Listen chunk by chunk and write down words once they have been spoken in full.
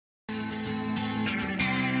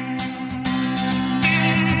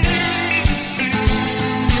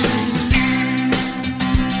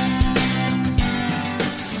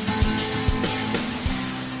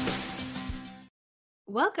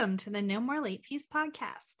Welcome to the No More Late Fees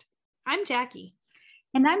podcast. I'm Jackie.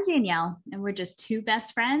 And I'm Danielle, and we're just two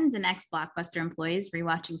best friends and ex-Blockbuster employees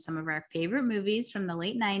rewatching some of our favorite movies from the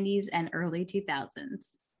late 90s and early 2000s.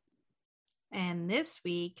 And this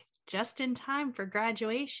week, just in time for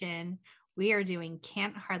graduation, we are doing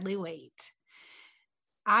Can't Hardly Wait.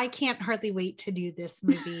 I can't hardly wait to do this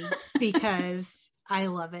movie because I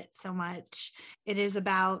love it so much. It is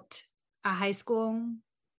about a high school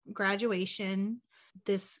graduation.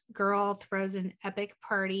 This girl throws an epic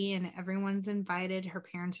party and everyone's invited. Her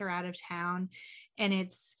parents are out of town. And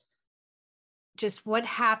it's just what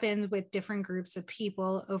happens with different groups of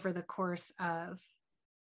people over the course of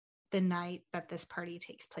the night that this party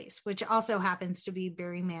takes place, which also happens to be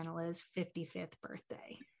Barry Manilow's 55th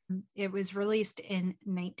birthday. It was released in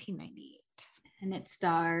 1998. And it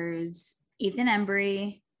stars Ethan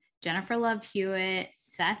Embry, Jennifer Love Hewitt,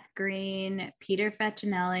 Seth Green, Peter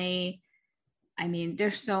Facinelli. I mean,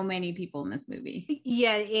 there's so many people in this movie.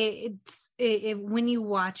 Yeah, when you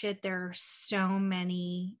watch it, there are so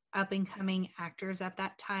many up and coming actors at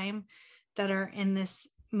that time that are in this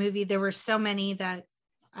movie. There were so many that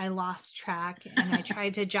I lost track, and I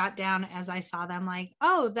tried to jot down as I saw them, like,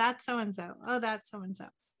 oh, that's so-and-so. Oh, that's so-and-so.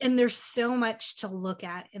 And there's so much to look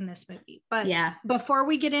at in this movie. But yeah, before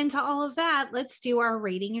we get into all of that, let's do our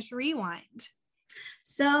ratings rewind.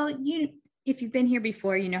 So if you've been here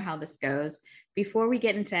before, you know how this goes. Before we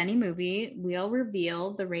get into any movie, we'll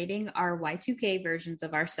reveal the rating our Y2K versions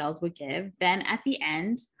of ourselves would give. Then at the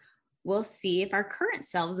end, we'll see if our current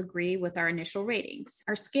selves agree with our initial ratings.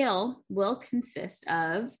 Our scale will consist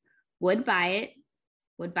of would buy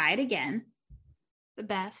it again, the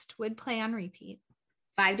best, would play on repeat,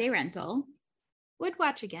 5-day rental, would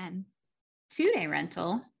watch again, 2-day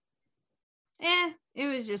rental, it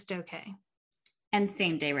was just okay, and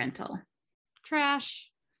same-day rental. Trash.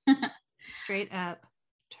 Straight up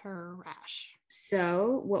trash.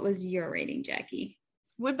 So what was your rating, Jackie?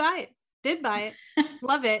 Would buy it. Did buy it.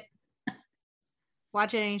 Love it.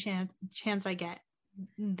 Watch it any chance I get.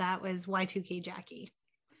 That was Y2K Jackie.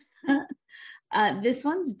 This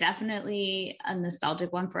one's definitely a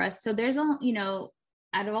nostalgic one for us. So there's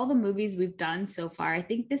out of all the movies we've done so far, I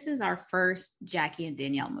think this is our first Jackie and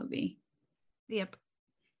Danielle movie. Yep.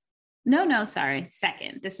 No, sorry.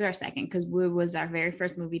 Second. This is our second because it was our very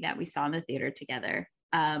first movie that we saw in the theater together.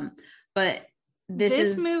 But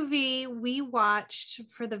this movie we watched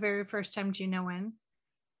for the very first time. Do you know when?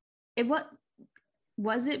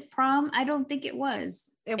 Was it prom? I don't think it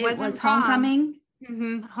was. It was prom. Homecoming.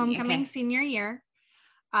 Mm-hmm. Homecoming senior year.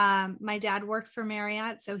 My dad worked for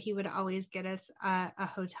Marriott, so he would always get us a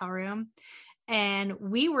hotel room. And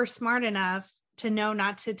we were smart enough to know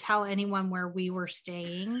not to tell anyone where we were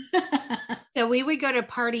staying. So we would go to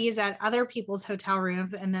parties at other people's hotel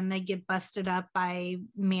rooms, and then they get busted up by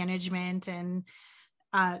management. And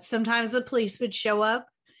sometimes the police would show up,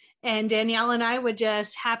 and Danielle and I would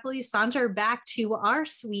just happily saunter back to our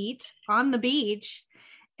suite on the beach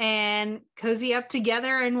and cozy up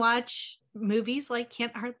together and watch movies like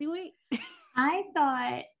Can't Hardly Wait. I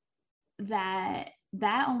thought that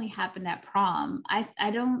only happened at prom. I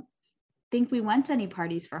don't think we went to any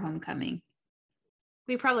parties for homecoming.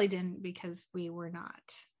 We probably didn't because we were not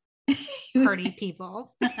party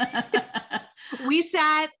people. We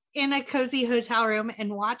sat in a cozy hotel room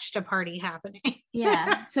and watched a party happening.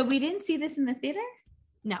 Yeah. So we didn't see this in the theater?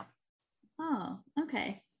 No. Oh,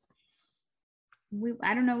 okay.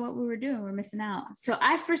 I don't know what we were doing. We're missing out. So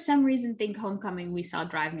I, for some reason, think homecoming we saw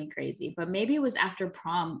Drive Me Crazy, but maybe it was after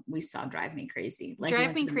prom we saw Drive Me Crazy.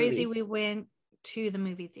 Drive Me Crazy, we went to the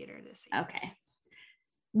movie theater this year. Okay.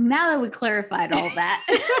 Now that we clarified all that,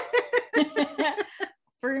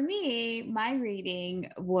 for me, my rating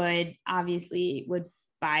would buy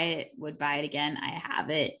it again. I have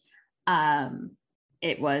it.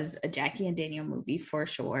 It was a Jackie and Danielle movie for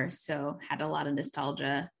sure. So had a lot of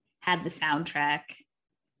nostalgia, had the soundtrack.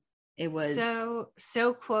 It was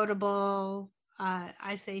so quotable.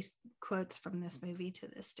 I say quotes from this movie to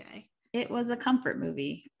this day. It was a comfort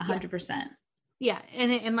movie, 100%. Yeah.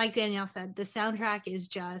 And like Danielle said, the soundtrack is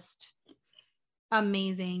just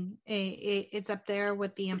amazing. It's up there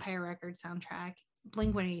with the Empire Records soundtrack,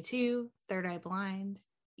 Blink-182, Third Eye Blind,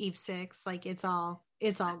 Eve 6. Like it's all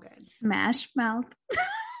good. Smash Mouth.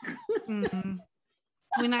 Mm-hmm.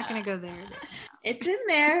 We're not going to go there. It's in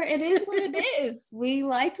there. It is what it is. We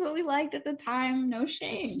liked what we liked at the time. No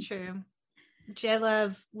shame. It's true.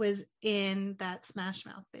 J-Love was in that Smash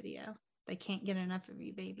Mouth video. They Can't Get Enough of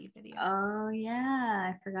You Baby video. Oh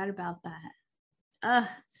yeah, I forgot about that.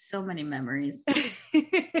 So many memories.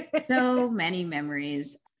 So many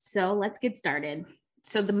memories. So let's get started.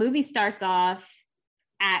 So the movie starts off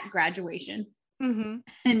at graduation. Mm-hmm.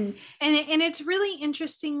 and it's really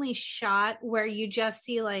interestingly shot where you just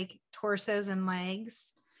see like torsos and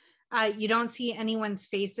legs. You don't see anyone's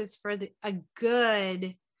faces for a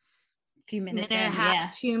good few minutes minute and a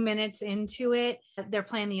half, 2 minutes into it. They're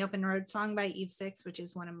playing the Open Road song by Eve Six, which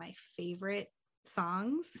is one of my favorite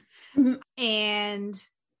songs. Mm-hmm. And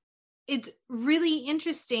it's really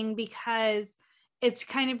interesting because it's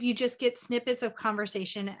kind of, you just get snippets of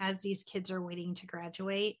conversation as these kids are waiting to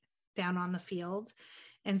graduate down on the field.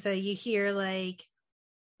 And so you hear like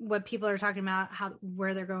what people are talking about,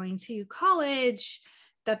 where they're going to college,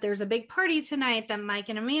 that there's a big party tonight, that Mike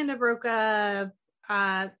and Amanda broke up,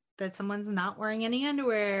 that someone's not wearing any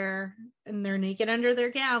underwear and they're naked under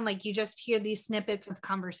their gown. Like, you just hear these snippets of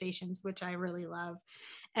conversations, which I really love.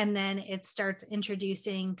 And then it starts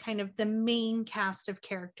introducing kind of the main cast of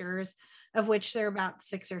characters, of which there are about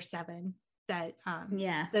 6 or 7 that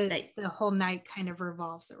the whole night kind of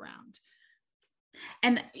revolves around.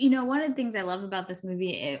 And, you know, one of the things I love about this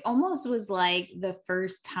movie, it almost was like the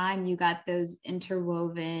first time you got those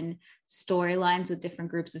interwoven storylines with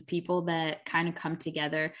different groups of people that kind of come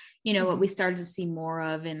together. You know, what we started to see more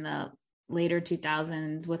of in the later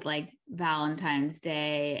 2000s with like Valentine's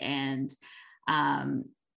Day and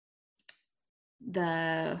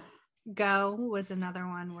the Go was another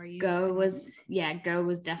one where Go was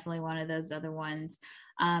definitely one of those other ones.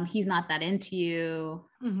 He's Not That Into You,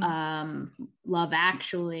 Love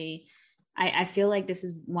Actually. I feel like this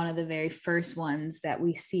is one of the very first ones that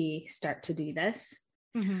we see start to do this.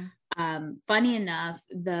 Funny enough,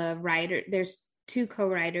 there's 2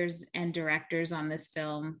 co-writers and directors on this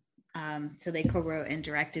film. So they co-wrote and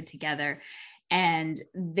directed together. And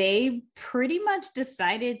they pretty much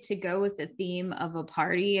decided to go with the theme of a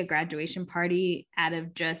graduation party, out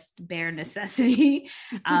of just bare necessity.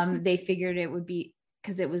 They figured it would be,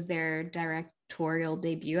 because it was their directorial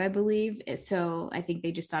debut, I believe. So I think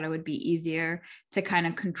they just thought it would be easier to kind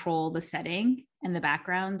of control the setting and the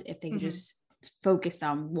background if they could just focus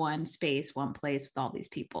on one space, one place with all these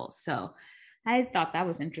people. So I thought that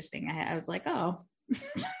was interesting. I was like, oh,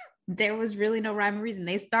 there was really no rhyme or reason.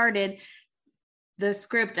 They started the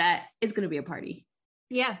script at, it's going to be a party.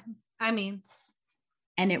 Yeah. I mean,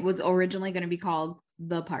 and it was originally going to be called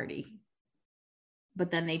The Party,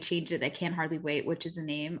 but then they changed it. I Can't Hardly Wait, which is the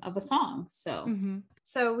name of a song. So,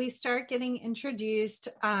 so we start getting introduced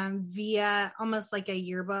via almost like a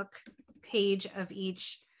yearbook page of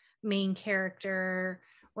each main character.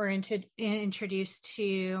 We're introduced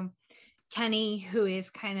to Kenny, who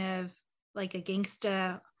is kind of like a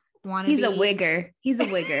gangsta wannabe. He's a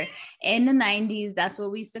wigger. In the 90s, that's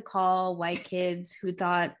what we used to call white kids who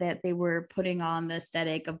thought that they were putting on the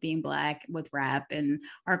aesthetic of being Black with rap and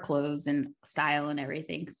our clothes and style and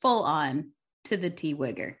everything. Full on to the T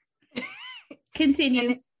wigger.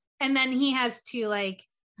 Continue. And then he has 2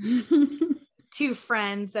 2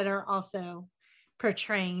 friends that are also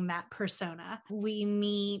portraying that persona. We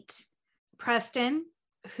meet Preston,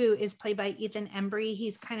 who is played by Ethan Embry.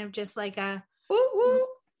 He's kind of just like a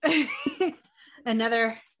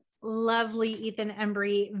another lovely Ethan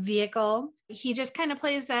Embry vehicle. He just kind of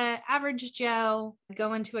plays a average Joe,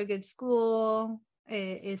 going to a good school,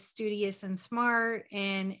 is studious and smart,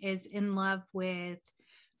 and is in love with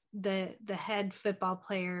the head football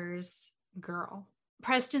player's girl.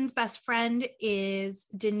 Preston's best friend is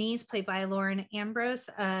Denise, played by Lauren Ambrose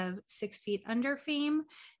of 6 Feet Under fame.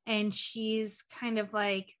 And she's kind of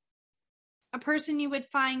like a person you would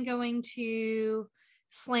find going to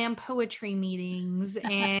slam poetry meetings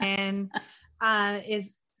and is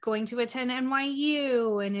going to attend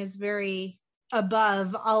NYU and is very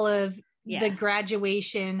above all of the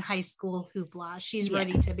graduation high school hoopla. She's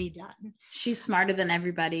ready to be done. She's smarter than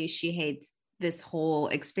everybody. She hates this whole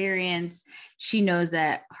experience. She knows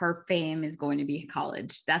that her fame is going to be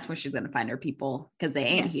college. That's where she's going to find her people, because they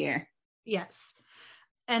ain't here. Yes.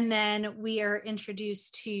 And then we are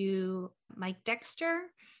introduced to Mike Dexter,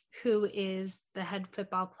 who is the head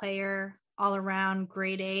football player, all around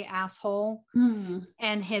grade A asshole,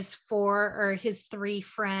 and his 3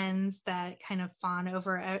 friends that kind of fawn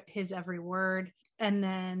over his every word. And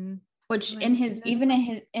then, which in his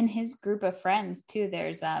group of friends too,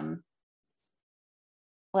 there's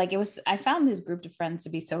I found his group of friends to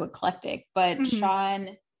be so eclectic, but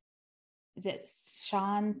Sean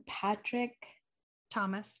Patrick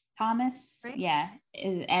Thomas, right? Yeah.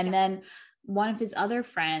 And then one of his other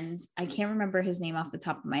friends, I can't remember his name off the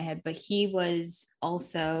top of my head, but he was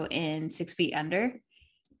also in 6 Feet Under.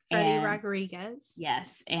 Freddie Rodriguez.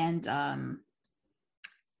 Yes. And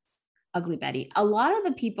Ugly Betty. A lot of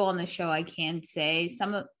the people on the show, I can say,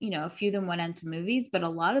 some of, a few of them went into movies, but a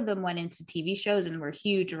lot of them went into TV shows and were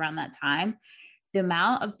huge around that time. The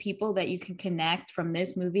amount of people that you can connect from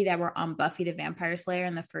this movie that were on Buffy the Vampire Slayer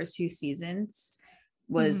in the first few seasons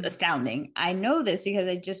was astounding. I know this because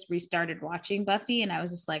I just restarted watching Buffy and I was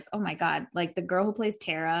just like, oh my God, like the girl who plays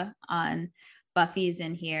Tara on Buffy is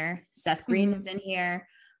in here. Seth Green is in here.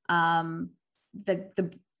 The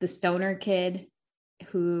stoner kid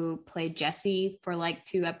who played Jesse for like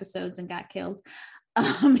 2 episodes and got killed.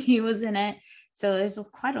 He was in it. So there's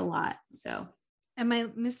quite a lot. So am I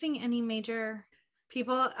missing any major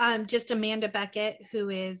people? Just Amanda Beckett, who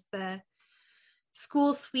is the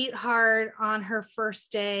school sweetheart on her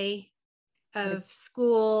first day of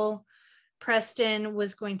school. Preston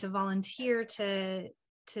was going to volunteer to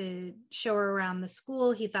show her around the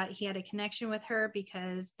school. He thought he had a connection with her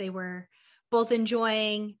because they were both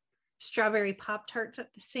enjoying strawberry Pop-Tarts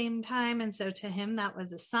at the same time. And so to him, that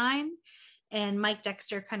was a sign. And Mike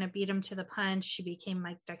Dexter kind of beat him to the punch. She became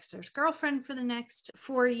Mike Dexter's girlfriend for the next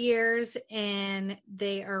 4 years. And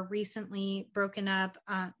they are recently broken up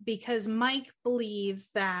because Mike believes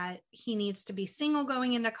that he needs to be single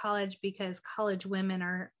going into college because college women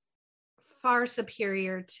are far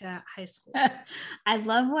superior to high school. I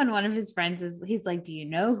love when one of his friends he's like, do you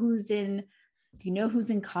know who's in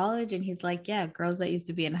college? And he's like, yeah, girls that used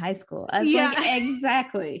to be in high school. I was like,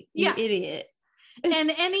 exactly. You idiot.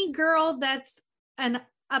 And any girl that's an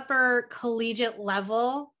upper collegiate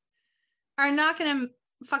level are not going to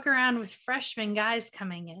fuck around with freshman guys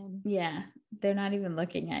coming in. Yeah. They're not even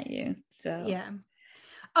looking at you. So yeah.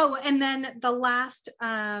 Oh, and then the last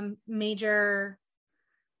major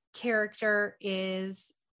character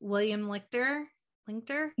is William Lichter.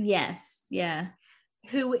 Yes. Yeah.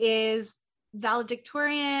 Who is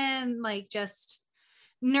valedictorian, like just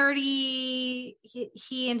nerdy.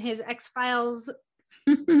 He and his X-Files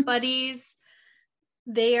buddies,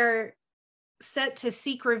 they are set to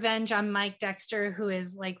seek revenge on Mike Dexter, who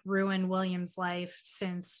has like ruined William's life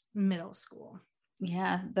since middle school.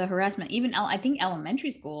 Yeah, the harassment, even I think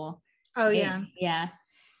elementary school. Oh yeah. Yeah.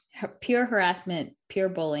 Pure harassment, pure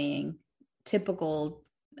bullying, typical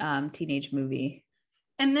teenage movie.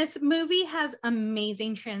 And this movie has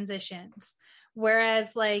amazing transitions.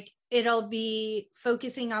 Whereas like it'll be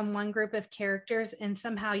focusing on one group of characters and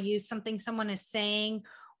somehow use something someone is saying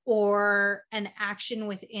or an action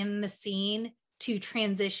within the scene to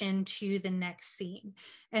transition to the next scene.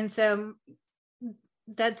 And so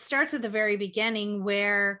that starts at the very beginning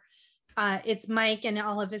where it's Mike and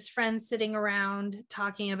all of his friends sitting around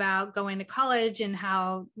talking about going to college and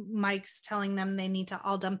how Mike's telling them they need to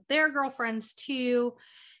all dump their girlfriends too.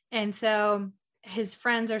 And so his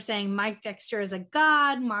friends are saying Mike Dexter is a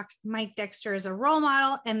god, Mike Dexter is a role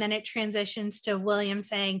model, and then it transitions to William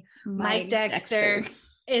saying Mike Dexter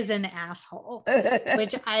is an asshole,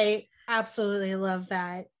 which I absolutely love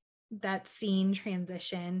that scene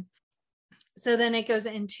transition. So then it goes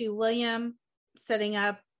into William setting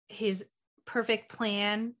up his perfect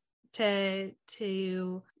plan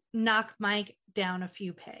to knock Mike down a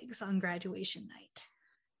few pegs on graduation night.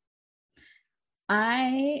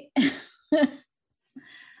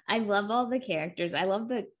 I love all the characters. I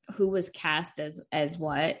love who was cast as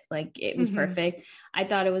what. Like it was perfect. I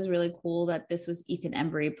thought it was really cool that this was Ethan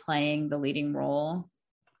Embry playing the leading role.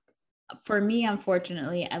 For me,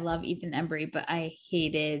 unfortunately, I love Ethan Embry, but I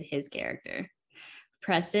hated his character.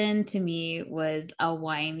 Preston to me was a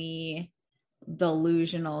whiny,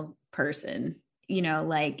 delusional person,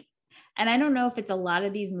 like, and I don't know if it's a lot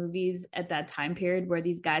of these movies at that time period where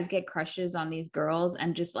these guys get crushes on these girls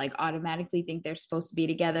and just like automatically think they're supposed to be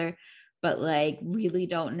together, but like really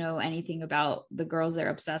don't know anything about the girls they're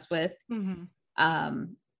obsessed with. In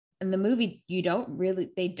the movie,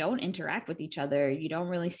 they don't interact with each other. You don't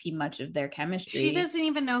really see much of their chemistry. She doesn't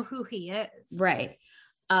even know who he is. Right.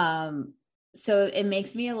 So it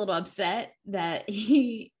makes me a little upset that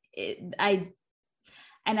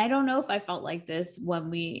and I don't know if I felt like this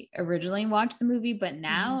when we originally watched the movie, but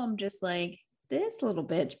now I'm just like, this little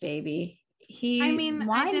bitch, baby. He's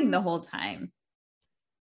whining the whole time.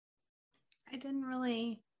 I didn't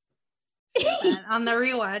really feel that on the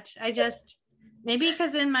rewatch. Maybe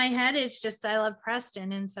because in my head, it's just, I love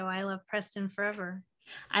Preston. And so I love Preston forever.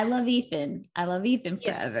 I love Ethan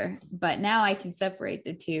forever, but now I can separate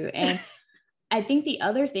the two. And I think the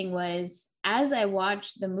other thing was, as I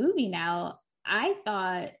watched the movie now, I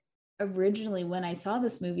thought originally when I saw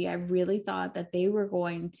this movie, I really thought that they were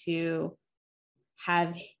going to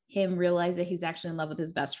have him realize that he's actually in love with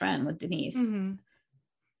his best friend, with Denise.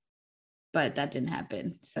 But that didn't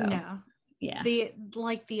happen. So no. Yeah. The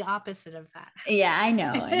opposite of that. Yeah, I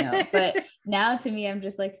know. But now to me, I'm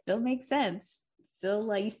just like, still makes sense. Still,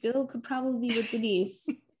 like, you still could probably be with Denise.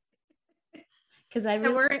 Because I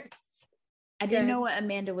didn't know what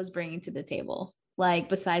Amanda was bringing to the table. Like,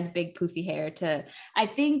 besides big poofy hair I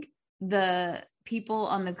think the people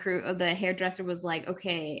on the crew, or the hairdresser was like,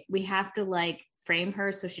 okay, we have to like frame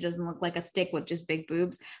her so she doesn't look like a stick with just big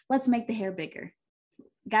boobs. Let's make the hair bigger.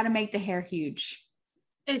 Got to make the hair huge.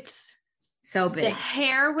 It's so big. The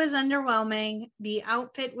hair was underwhelming. The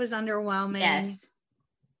outfit was underwhelming. Yes.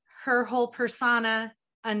 Her whole persona,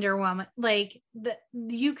 underwhelming. Like,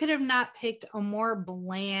 you could have not picked a more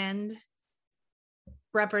bland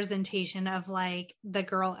representation of like the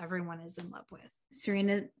girl everyone is in love with.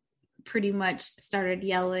 Serena pretty much started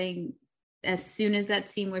yelling as soon as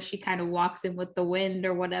that scene where she kind of walks in with the wind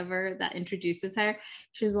or whatever that introduces her.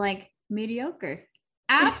 She's like, mediocre.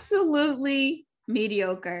 Absolutely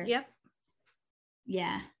mediocre. Yep.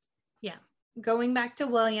 Yeah. Going back to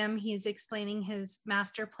William, he's explaining his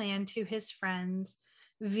master plan to his friends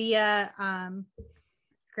via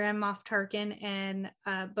Grand Moff Tarkin and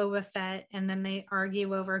Boba Fett, and then they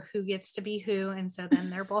argue over who gets to be who, and so then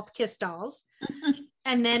they're both kiss dolls.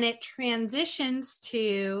 And then it transitions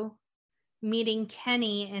to meeting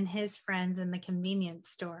Kenny and his friends in the convenience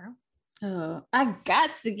store. Oh, I've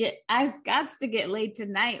got to get laid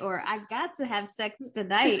tonight, or I got to have sex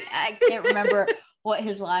tonight. I can't remember what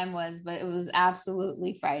his line was, but it was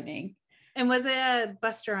absolutely frightening. And was it a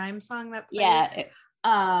Busta Rhymes song that plays?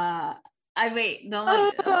 Yeah.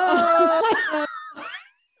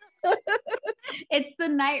 It's the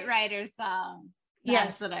Knight Rider song.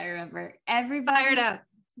 That's what I remember. Everybody fired up.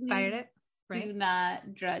 Fired it. Right? Do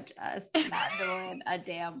not judge us not knowing a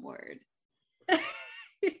damn word.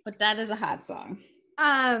 But that is a hot song.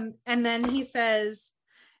 And then he says,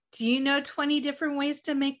 "Do you know 20 different ways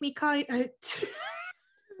to make me call you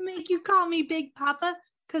make you call me Big Papa?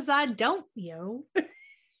 Because I don't, yo."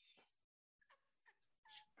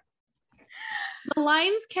 The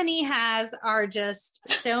lines Kenny has are just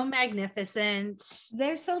so magnificent.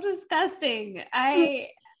 They're so disgusting.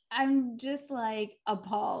 I'm just like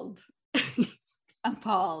appalled.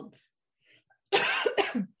 Appalled.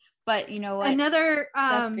 But you know what? Another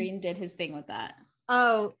Seth Green did his thing with that.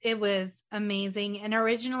 Oh, it was amazing. And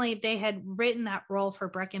originally they had written that role for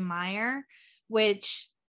Breckin Meyer, which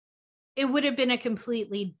it would have been a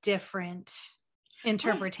completely different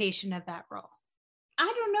interpretation of that role.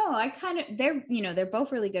 I don't know. They're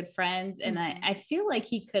both really good friends. And I feel like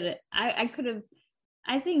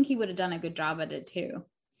I think he would have done a good job at it too.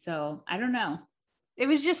 So I don't know. It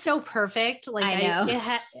was just so perfect. Like, I know.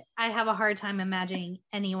 I have a hard time imagining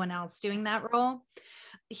anyone else doing that role.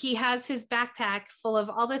 He has his backpack full of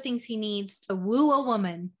all the things he needs to woo a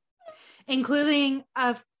woman, including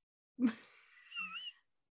a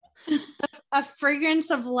fragrance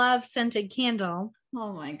of love scented candle.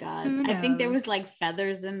 Oh my God. I think there was like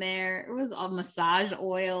feathers in there. It was all massage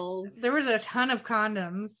oils. There was a ton of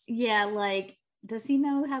condoms. Yeah. Like, does he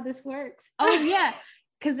know how this works? Oh yeah.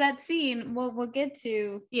 Because that scene, we'll get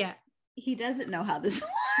to. Yeah. He doesn't know how this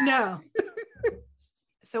works. No.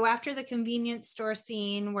 So after the convenience store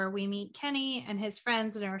scene where we meet Kenny and his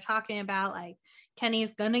friends and are talking about like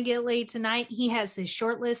Kenny's going to get laid tonight, he has his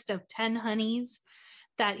short list of 10 honeys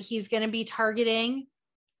that he's going to be targeting.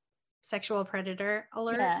 Sexual predator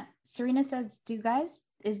alert. Yeah. Serena says,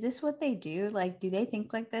 is this what they do? Like, do they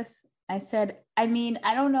think like this? I said, I mean,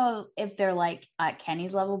 I don't know if they're like at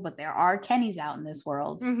Kenny's level, but there are Kennys out in this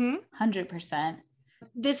world. 100%.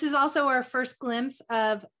 This is also our first glimpse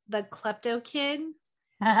of the Klepto Kid.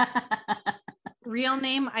 Real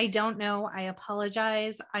name, I don't know. I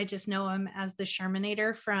apologize. I just know him as the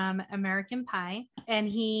Shermanator from American Pie. And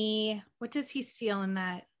what does he steal in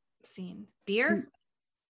that scene? Beer?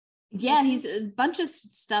 Yeah, he's a bunch of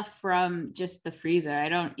stuff from just the freezer. I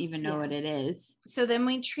don't even know what it is. So then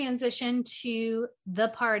we transition to the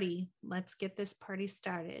party. Let's get this party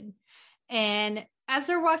started. And as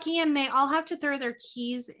they're walking in, they all have to throw their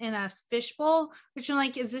keys in a fishbowl, which I'm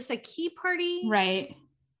like, is this a key party? Right.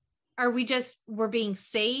 Are we're being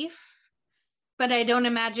safe? But I don't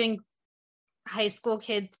imagine high school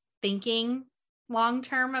kids thinking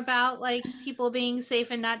long-term about like people being safe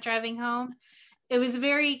and not driving home. It was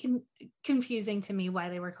very confusing to me why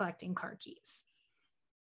they were collecting car keys.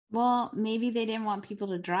 Well, maybe they didn't want people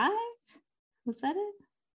to drive. Was that it?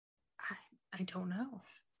 I don't know.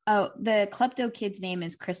 Oh, the Klepto Kid's name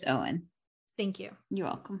is Chris Owen. Thank you. You're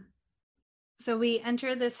welcome. So we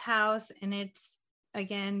enter this house and it's,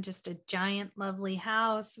 again, just a giant, lovely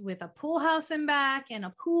house with a pool house in back and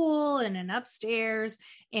a pool and an upstairs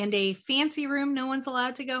and a fancy room no one's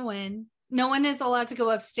allowed to go in. No one is allowed to go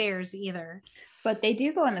upstairs either. But they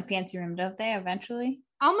do go in the fancy room, don't they, eventually?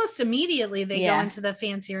 Almost immediately they go into the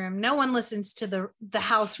fancy room. No one listens to the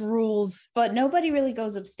house rules. But nobody really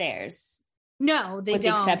goes upstairs. No, they don't. With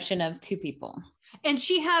the exception of 2 people. And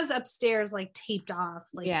she has upstairs like taped off.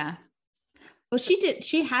 Like, yeah. Well,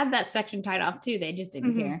 she had that section tied off too. They just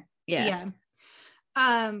didn't care. Yeah.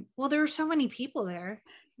 Well, there were so many people there.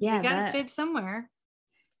 Yeah. You gotta fit somewhere.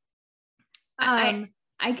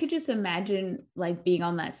 I could just imagine like being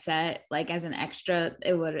on that set, like as an extra,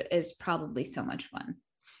 is probably so much fun.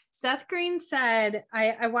 Seth Green said,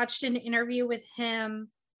 I watched an interview with him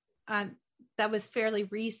that was fairly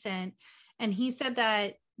recent. And he said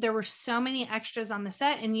that there were so many extras on the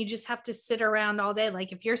set and you just have to sit around all day.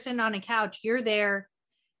 Like if you're sitting on a couch, you're there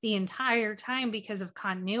the entire time because of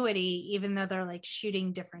continuity, even though they're like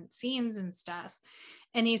shooting different scenes and stuff.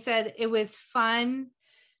 And he said it was fun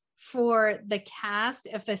for the cast.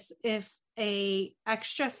 If a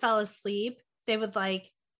extra fell asleep, they would like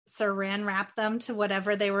saran wrap them to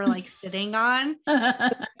whatever they were like sitting on. So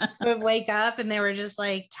they would wake up and they were just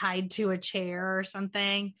like tied to a chair or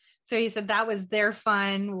something. So he said that was their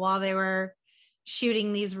fun while they were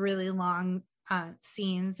shooting these really long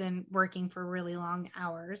scenes and working for really long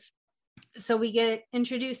hours. So we get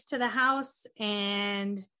introduced to the house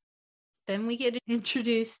and then we get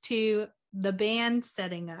introduced to the band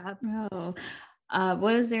setting up. Oh,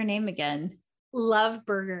 what was their name again? Love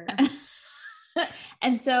Burger.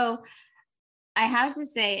 And so I have to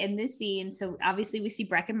say in this scene, so obviously we see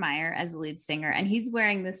Breckin Meyer as the lead singer and he's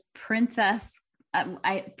wearing this Prince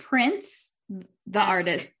the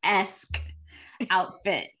artist-esque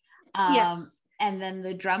outfit. Yes. And then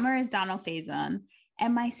the drummer is Donald Faison.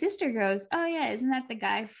 And my sister goes, oh yeah, isn't that the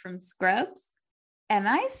guy from Scrubs? And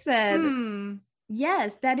I said,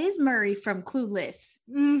 yes, that is Murray from Clueless.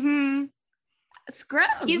 Mm-hmm.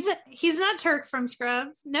 Scrubs. He's not Turk from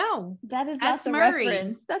Scrubs. No, that's the Murray.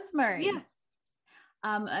 Reference. That's Murray. Yeah.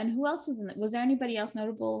 And who else was in it? Was there anybody else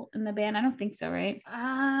notable in the band? I don't think so, right?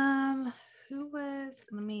 Who was?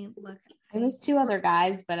 Let me look. It was 2 other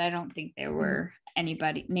guys, but I don't think there were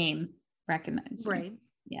anybody name recognized. Right.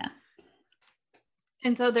 Yeah.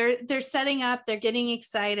 And so they're setting up. They're getting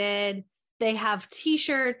excited. They have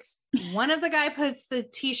T-shirts. One of the guy puts the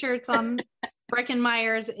T-shirts on. Breckin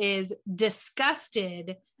Myers is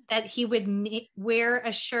disgusted that he would wear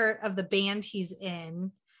a shirt of the band he's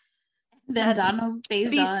in. Then Donald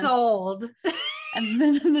Faison be sold. And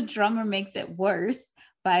then the drummer makes it worse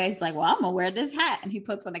by it's like, well, I'm gonna wear this hat, and he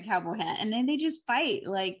puts on a cowboy hat, and then they just fight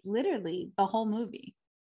like literally the whole movie.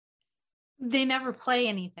 They never play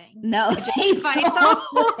anything. No, they just fight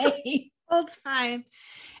the whole time.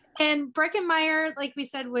 And Breckin Meyer, like we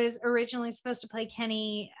said, was originally supposed to play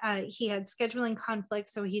Kenny. He had scheduling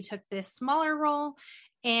conflicts, so he took this smaller role.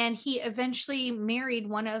 And he eventually married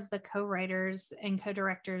one of the co-writers and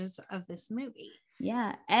co-directors of this movie.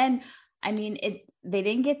 Yeah. And I mean, they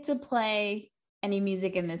didn't get to play any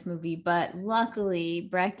music in this movie, but luckily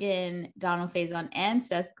Breckin, Donald Faison, and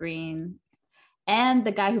Seth Green, and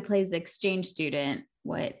the guy who plays the exchange student,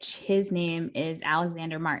 which his name is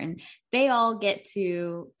Alexander Martin, they all get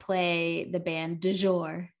to play the band de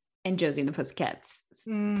jour in Josie and the Pussycats.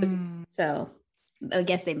 So I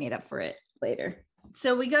guess they made up for it later.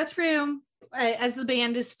 So we go through, as the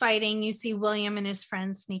band is fighting, you see William and his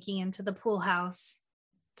friends sneaking into the pool house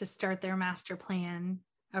to start their master plan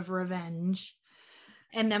of revenge.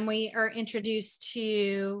 And then we are introduced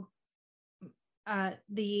to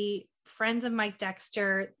the friends of Mike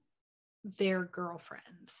Dexter, their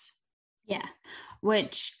girlfriends. Yeah,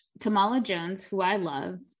 which Tamala Jones, who I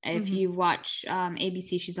love, if you watch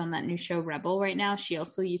ABC, she's on that new show Rebel right now. She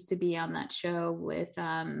also used to be on that show with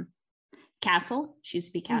Castle. She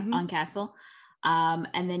used to be on Castle.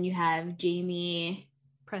 And then you have Jamie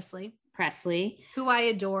Presley, who I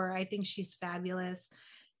adore. I think she's fabulous.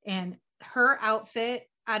 And her outfit,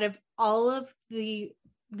 out of all of the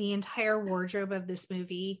entire wardrobe of this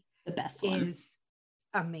movie, the best one, is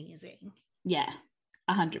amazing. Yeah,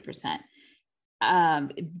 100%.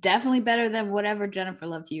 Definitely better than whatever Jennifer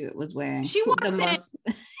Love Hewitt was wearing. She was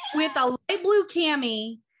with a light blue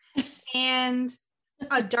cami and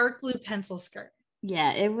a dark blue pencil skirt.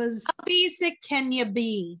 Yeah, it was. How basic can you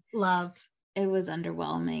be, love? It was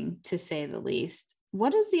underwhelming, to say the least.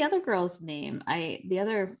 What is the other girl's name? The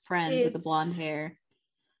other friend with the blonde hair.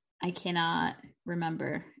 I cannot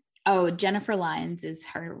remember. Oh, Jennifer Lyons is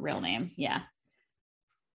her real name. Yeah.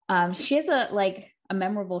 She has a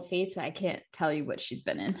memorable face, but I can't tell you what she's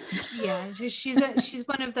been in. Yeah, she's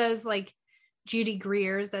one of those like Judy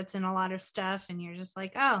Greer's that's in a lot of stuff, and you're just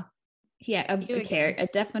like, oh, yeah, a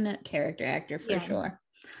definite character actor for sure.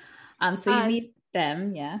 So you meet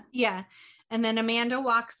them, yeah. Yeah. And then Amanda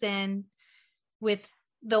walks in with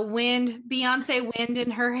the Beyonce wind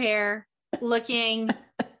in her hair, looking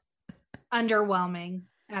underwhelming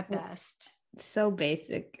at best. So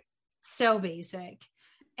basic. So basic.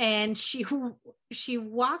 And she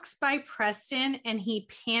walks by Preston and he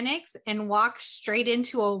panics and walks straight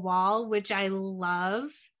into a wall, which I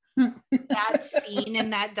love. That scene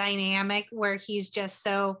and that dynamic where he's just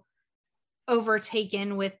so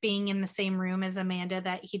overtaken with being in the same room as Amanda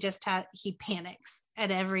that he panics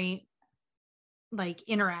at every like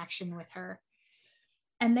interaction with her.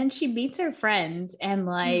 And then she meets her friends and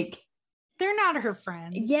like they're not her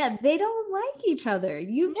friends. Yeah, they don't like each other.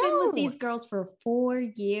 You've been with these girls for 4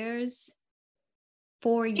 years.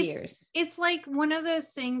 4 years. It's like one of those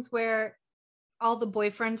things where all the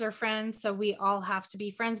boyfriends are friends, so we all have to be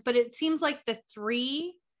friends. But it seems like the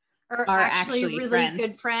 3 are actually really friends.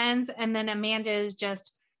 Good friends. And then Amanda is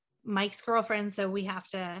just Mike's girlfriend, so we have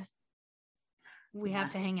to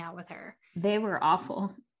hang out with her. They were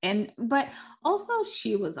awful. But also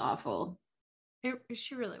she was awful.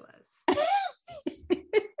 She really was.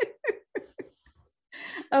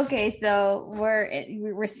 Okay, so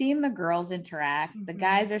we're seeing the girls interact. The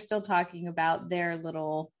guys are still talking about their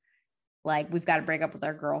little, like, we've got to break up with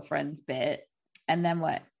our girlfriends bit. And then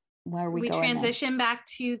what? Where are we going? We transition back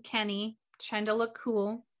to Kenny trying to look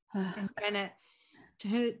cool and kind of,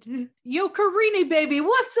 yo, Karini, baby,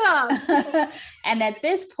 what's up? And at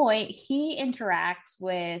this point, he interacts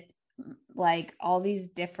with like all these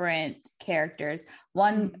different characters.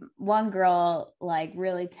 One girl like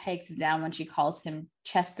really takes him down when she calls him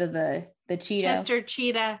Chester the cheetah. Chester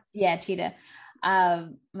Cheetah. Yeah, Cheetah.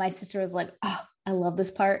 My sister was like, oh, I love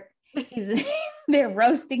this part. They're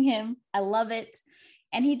roasting him. I love it.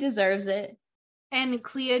 And he deserves it. And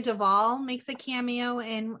Clea Duvall makes a cameo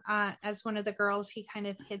in as one of the girls he kind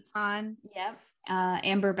of hits on. Yep.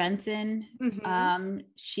 Amber Benson.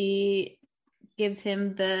 She gives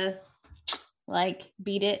him the like,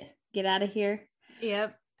 beat it, get out of here.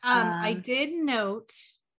 Yep. I did note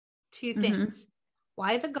 2 things.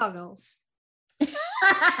 Why the goggles?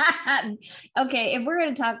 Okay, if we're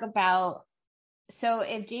going to talk about, so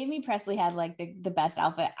if Jamie Presley had like the best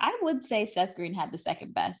outfit, I would say Seth Green had the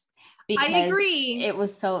second best. Because I agree. It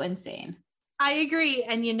was so insane. I agree.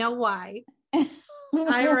 And you know why?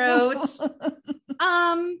 I wrote,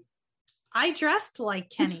 I dressed like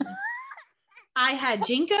Kenny. I had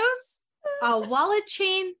Jinkos, a wallet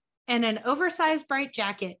chain, and an oversized bright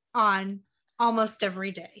jacket on almost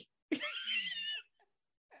every day.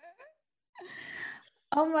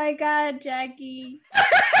 Oh my God, Jackie.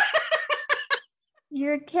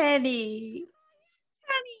 You're Kenny.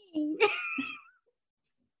 Kenny.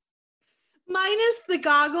 Minus the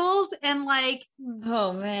goggles and like,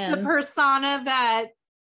 oh man, the persona that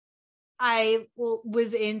I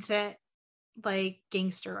was into, like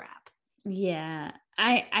gangster rap. Yeah.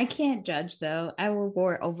 I can't judge though. I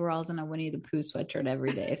wore overalls and a Winnie the Pooh sweatshirt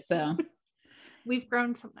every day. So we've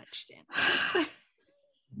grown so much, Dan.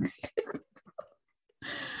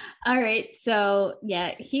 All right. So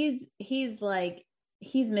yeah, he's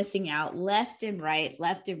missing out left and right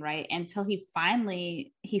until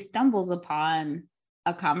he stumbles upon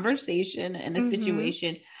a conversation and a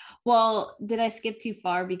situation. Well, did I skip too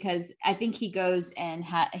far? Because I think he goes and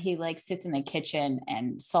he like sits in the kitchen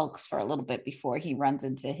and sulks for a little bit before he runs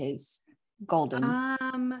into his golden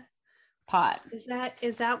pot. Is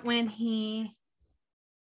that when he?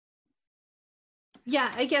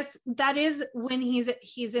 Yeah, I guess that is when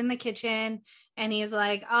he's in the kitchen and he's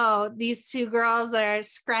like, oh, these 2 girls are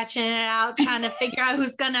scratching it out, trying to figure out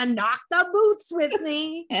who's gonna knock the boots with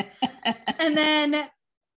me. And then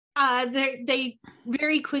they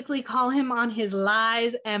very quickly call him on his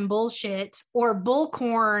lies and bullshit, or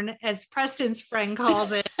bullcorn, as Preston's friend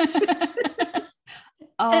calls it.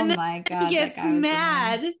 Oh my God. He gets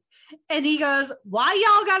mad and he goes, why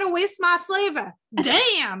y'all gotta waste my flavor?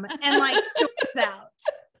 Damn. And like storms out.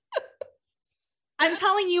 I'm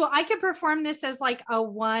telling you, I could perform this as like a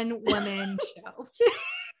 1-woman show.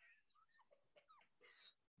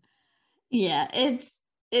 Yeah,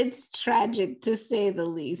 it's tragic to say the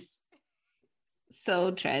least.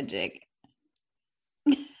 So tragic.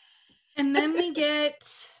 And then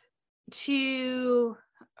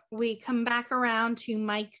we come back around to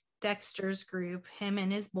Mike Dexter's group, him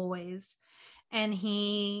and his boys, and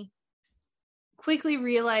he quickly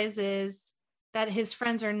realizes that his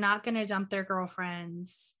friends are not going to dump their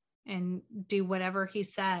girlfriends and do whatever he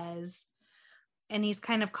says. And he's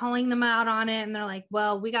kind of calling them out on it. And they're like,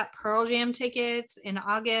 well, we got Pearl Jam tickets in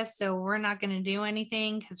August, so we're not going to do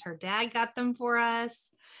anything because her dad got them for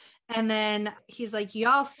us. And then he's like,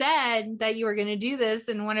 y'all said that you were going to do this.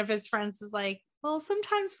 And one of his friends is like, well,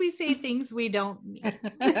 sometimes we say things we don't mean.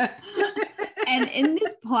 And in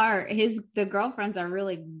this part, the girlfriends are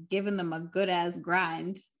really giving them a good ass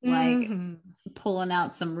grind, like pulling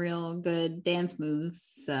out some real good dance moves.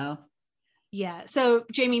 So yeah. So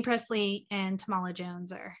Jamie Presley and Tamala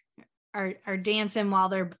Jones are dancing while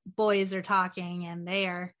their boys are talking, and they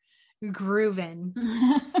are grooving.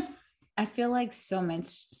 I feel like so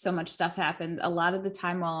much stuff happened. A lot of the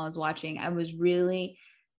time while I was watching,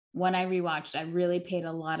 when I rewatched, I really paid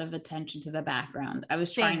a lot of attention to the background. I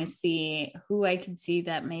was trying to see who I could see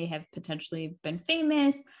that may have potentially been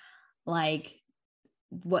famous, like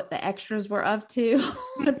what the extras were up to,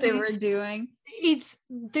 what they were doing.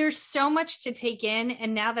 There's so much to take in.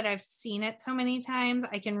 And now that I've seen it so many times,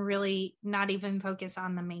 I can really not even focus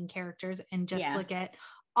on the main characters and just look at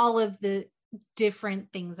all of the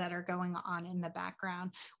different things that are going on in the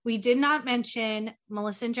background. We did not mention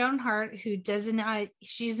Melissa Joan Hart, who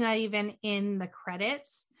she's not even in the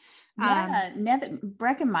credits.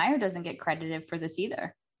 Breckin Meyer doesn't get credited for this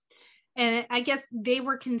either. And I guess they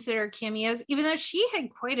were considered cameos, even though she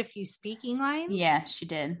had quite a few speaking lines. Yeah, she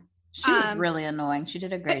did. She was really annoying. She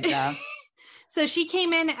did a great job. So she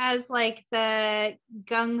came in as like the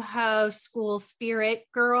gung-ho school spirit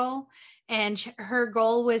girl. And her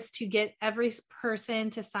goal was to get every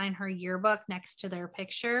person to sign her yearbook next to their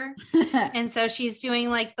picture. And so she's doing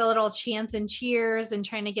like the little chants and cheers and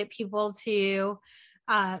trying to get people to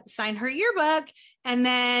sign her yearbook. And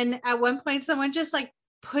then at one point, someone just like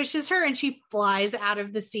pushes her and she flies out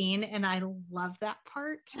of the scene. And I love that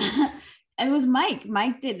part. It was Mike.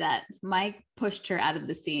 Mike did that. Mike pushed her out of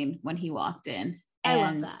the scene when he walked in. I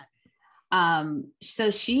love that. So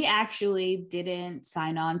she actually didn't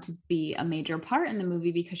sign on to be a major part in the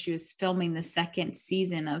movie because she was filming the second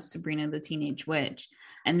season of Sabrina the Teenage Witch.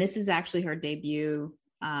 And this is actually her debut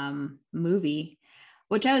movie,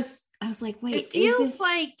 which I was like, wait, it feels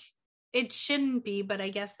like it shouldn't be, but I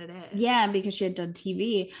guess it is. Yeah, because she had done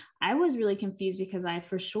TV. I was really confused because I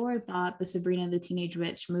for sure thought the Sabrina the Teenage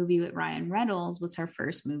Witch movie with Ryan Reynolds was her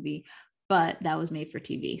first movie, but that was made for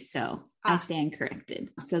TV. So I stand corrected.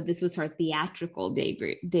 So this was her theatrical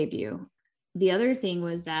debut. The other thing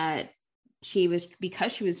was that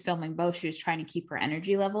because she was filming both, she was trying to keep her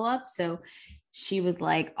energy level up. So she was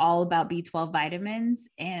like all about B12 vitamins,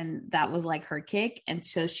 and that was like her kick. And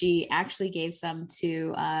so she actually gave some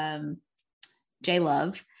to J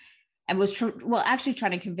Love and was actually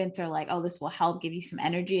trying to convince her like, oh, this will help give you some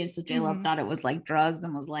energy. And so J Love thought it was like drugs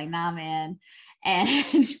and was like, nah, man. And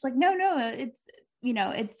she's like, no,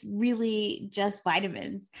 it's really just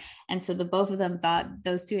vitamins. And so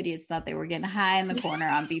those two idiots thought they were getting high in the corner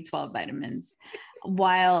on B12 vitamins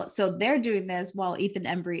so they're doing this while Ethan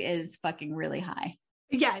Embry is fucking really high.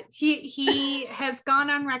 Yeah. He has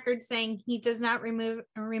gone on record saying he does not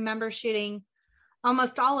remember shooting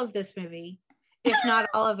almost all of this movie, if not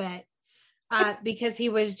all of it, because he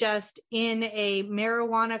was just in a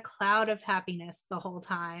marijuana cloud of happiness the whole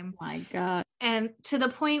time. My God. And to the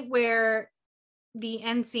point where the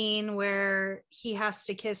end scene where he has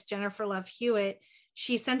to kiss Jennifer Love Hewitt,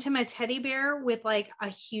 she sent him a teddy bear with like a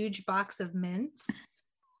huge box of mints.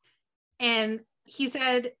 And he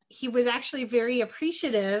said he was actually very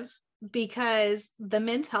appreciative because the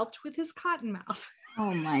mints helped with his cotton mouth.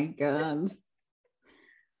 Oh my God.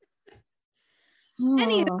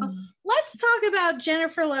 Anyhow, let's talk about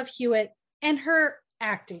Jennifer Love Hewitt and her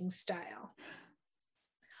acting style.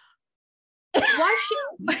 Why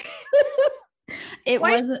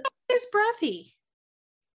is breathy?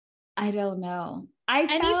 I don't know.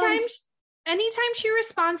 Anytime she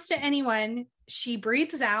responds to anyone, she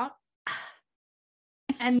breathes out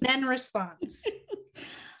and then responds.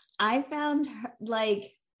 I found her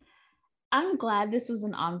like, I'm glad this was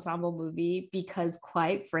an ensemble movie because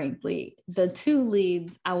quite frankly, the two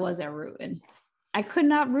leads I wasn't rooting. I could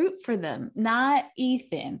not root for them. Not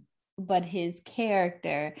Ethan, but his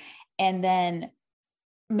character. And then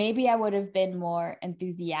maybe I would have been more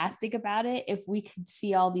enthusiastic about it if we could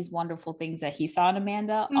see all these wonderful things that he saw in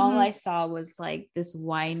Amanda. Mm-hmm. All I saw was like this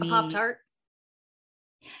whiny Pop-Tart.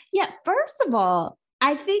 Yeah, first of all,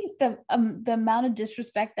 I think the amount of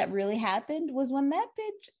disrespect that really happened was when that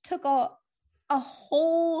bitch took a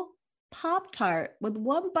whole Pop-Tart with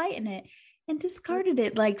one bite in it and discarded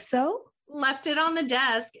it like so. Left it on the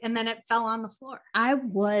desk and then it fell on the floor. I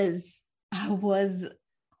was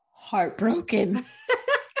heartbroken.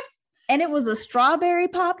 And it was a strawberry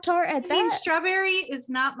Pop-Tart at that. I mean, strawberry is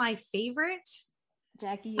not my favorite,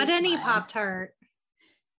 Jackie, but any Pop-Tart.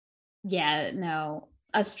 Yeah, no,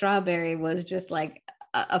 a strawberry was just like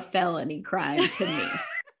a felony crime to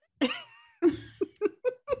me.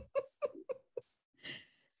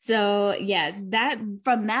 So yeah, that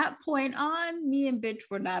from that point on, me and bitch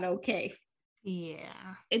were not okay.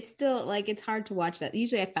 Yeah. It's still like it's hard to watch that.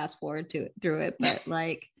 Usually I fast forward through it, but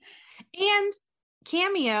like and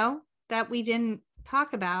cameo that we didn't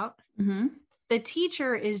talk about. Mm-hmm. The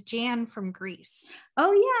teacher is Jan from Grease.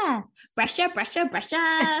 Oh yeah. Brusha.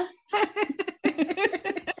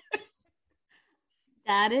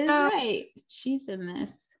 That is right. She's in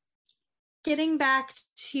this. Getting back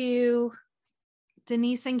to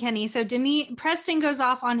Denise and Kenny. So Preston goes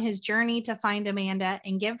off on his journey to find Amanda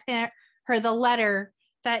and give her the letter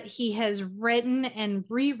that he has written and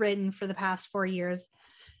rewritten for the past 4 years,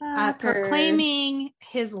 proclaiming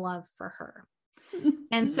his love for her.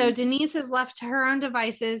 And so Denise is left to her own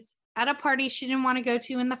devices at a party she didn't want to go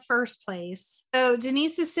to in the first place. So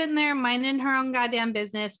Denise is sitting there minding her own goddamn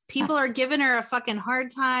business. People are giving her a fucking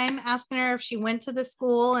hard time, asking her if she went to the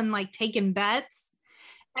school and like taking bets.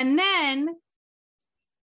 And then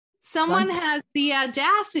someone has the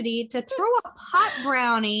audacity to throw a pot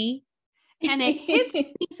brownie and it hits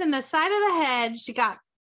Denise in the side of the head. She got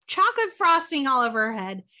chocolate frosting all over her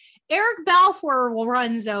head. Eric Balfour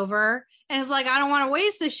runs over and is like, I don't want to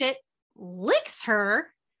waste this shit. Licks her.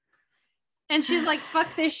 And she's like,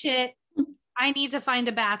 fuck this shit. I need to find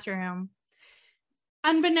a bathroom.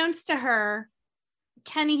 Unbeknownst to her,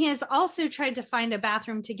 Kenny has also tried to find a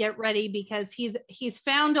bathroom to get ready because he's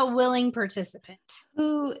found a willing participant.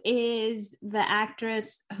 Who is the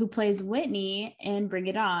actress who plays Whitney in Bring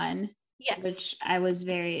It On. Yes. Which I was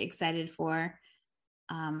very excited for.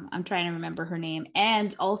 I'm trying to remember her name.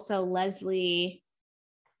 And also Leslie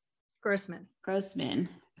Grossman,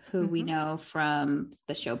 who we know from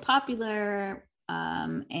the show Popular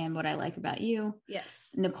and What I Like About You. Yes.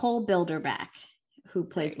 Nicole Bilderback, who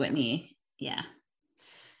plays Whitney. Yeah.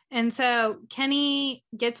 And so Kenny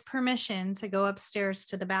gets permission to go upstairs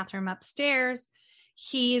to the bathroom upstairs.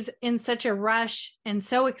 He's in such a rush and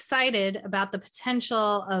so excited about the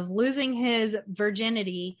potential of losing his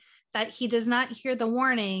virginity that he does not hear the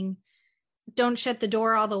warning, don't shut the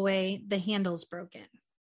door all the way, the handle's broken.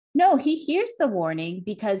 No, he hears the warning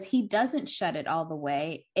because he doesn't shut it all the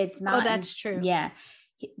way. It's not. Oh, that's true. Yeah.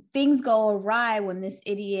 Things go awry when this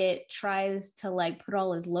idiot tries to like put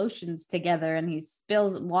all his lotions together and he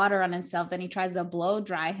spills water on himself. Then he tries to blow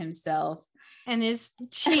dry himself. And his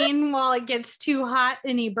chain while it gets too hot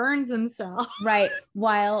and he burns himself. Right.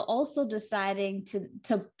 While also deciding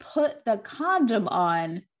to put the condom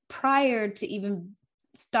on prior to even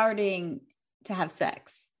starting to have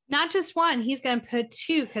sex. Not just one, he's going to put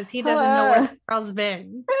two because he doesn't know where the girl's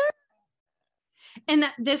been. And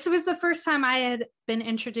this was the first time I had been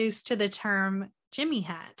introduced to the term Jimmy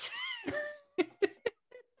hat.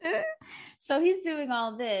 So he's doing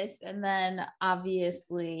all this, and then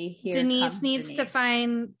obviously Denise needs to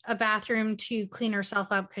find a bathroom to clean herself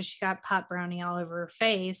up because she got pot brownie all over her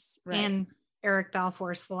face and Eric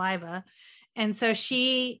Balfour saliva. And so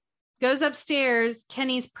she goes upstairs.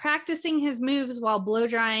 Kenny's practicing his moves while blow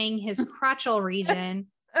drying his crotchal region.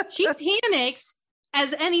 She panics,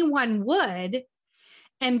 as anyone would,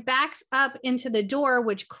 and backs up into the door,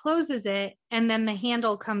 which closes it. And then the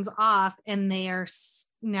handle comes off and they are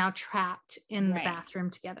now trapped in the bathroom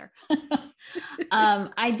together.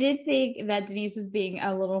 I did think that Denise was being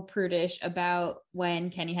a little prudish about when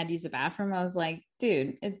Kenny had to use the bathroom. I was like,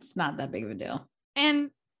 dude, it's not that big of a deal.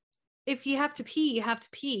 And if you have to pee, you have to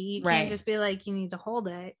pee. You can't just be like, you need to hold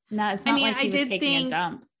it. No, it's not like he was taking a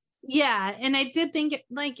dump. Yeah. And I did think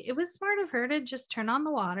it was smart of her to just turn on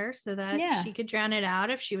the water so that she could drown it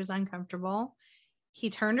out if she was uncomfortable.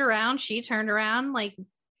 He turned around, she turned around, like,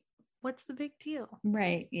 what's the big deal?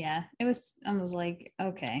 Right. Yeah. I was like,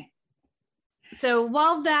 okay. So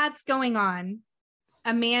while that's going on,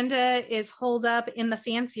 Amanda is holed up in the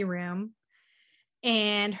fancy room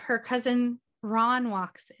and her cousin Ron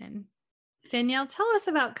walks in. Danielle, tell us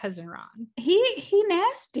about cousin Ron. He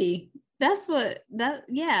nasty. That's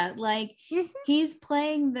like he's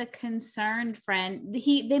playing the concerned friend.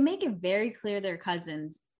 They make it very clear they're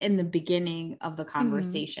cousins in the beginning of the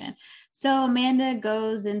conversation. Mm-hmm. So Amanda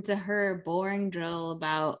goes into her boring drill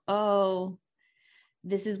about, oh,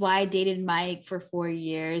 this is why I dated Mike for 4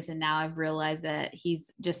 years. And now I've realized that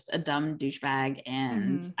he's just a dumb douchebag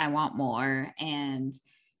and I want more. And,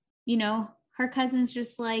 you know, her cousin's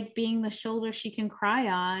just like being the shoulder she can cry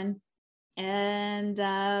on.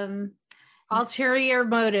 And, ulterior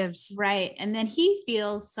motives. Right. And then he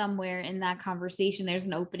feels somewhere in that conversation, there's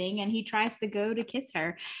an opening and he tries to go to kiss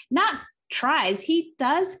her. Not tries, he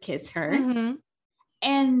does kiss her. Mm-hmm.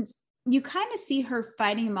 And you kind of see her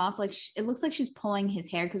fighting him off. Like it looks like she's pulling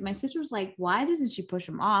his hair because my sister was like, why doesn't she push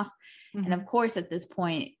him off? Mm-hmm. And of course, at this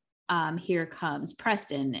point, here comes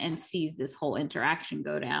Preston and sees this whole interaction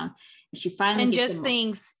go down. And she finally and just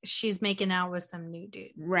thinks she's making out with some new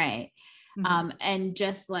dude. Right. Mm-hmm. And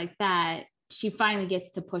just like that, she finally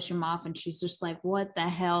gets to push him off, and she's just like, what the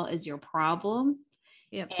hell is your problem?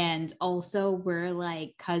 Yep. And also, we're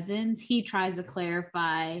like cousins. He tries to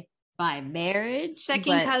clarify by marriage.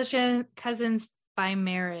 Second cousins by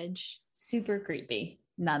marriage. Super creepy,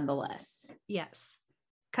 nonetheless. Yes.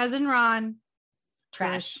 Cousin Ron,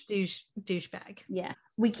 trash douchebag. Yeah.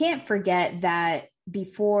 We can't forget that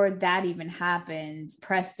before that even happened,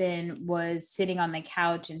 Preston was sitting on the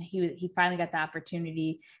couch, and he finally got the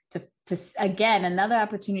opportunity to again, another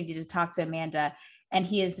opportunity to talk to Amanda, and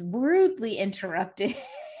he is rudely interrupted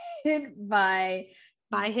by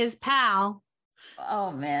his pal.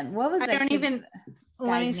 Oh man, what was I that? Don't even.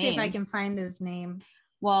 Let me see if I can find his name.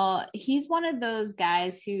 Well, he's one of those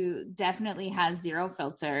guys who definitely has zero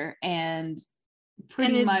filter and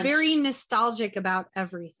is very nostalgic about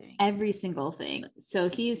everything. Every single thing. So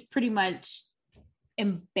he's pretty much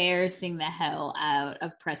embarrassing the hell out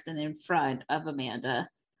of Preston in front of Amanda.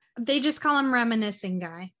 They just call him Reminiscing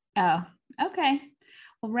Guy. Oh, okay.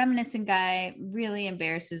 Well, Reminiscing Guy really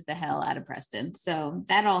embarrasses the hell out of Preston. So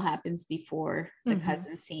that all happens before the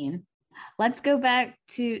cousin scene. Let's go back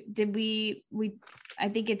to, I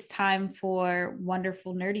think it's time for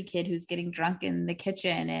wonderful nerdy kid who's getting drunk in the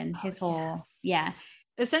kitchen and his whole, yeah.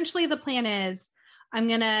 Essentially the plan is I'm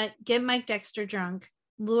going to get Mike Dexter drunk,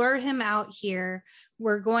 lure him out here.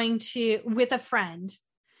 We're going to, with a friend,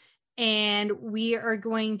 and we are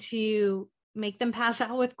going to make them pass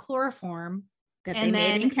out with chloroform. That they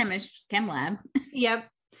made in chem lab. Yep.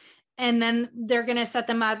 And then they're going to set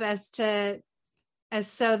them up as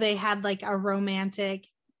so they had like a romantic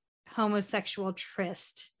homosexual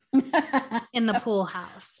tryst in the pool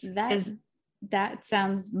house. That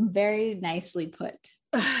sounds very nicely put.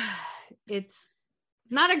 It's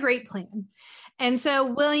not a great plan. And so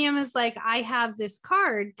William is like, I have this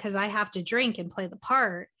card because I have to drink and play the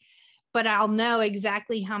part, but I'll know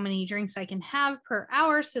exactly how many drinks I can have per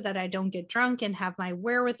hour so that I don't get drunk and have my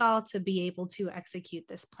wherewithal to be able to execute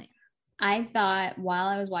this plan. I thought while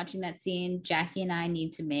I was watching that scene, Jackie and I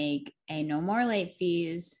need to make a no more late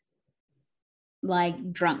fees,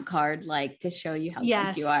 like drunk card, like to show you how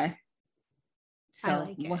drunk you are.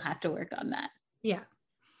 So we'll have to work on that. Yeah.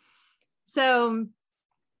 So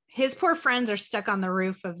his poor friends are stuck on the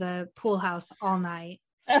roof of the pool house all night.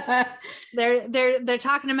 They're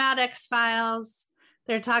talking about X-Files.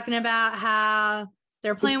 They're talking about how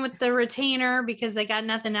they're playing with the retainer because they got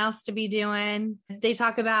nothing else to be doing. They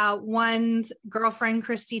talk about one's girlfriend,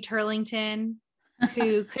 Christy Turlington,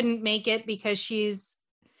 who couldn't make it because she's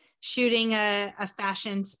shooting a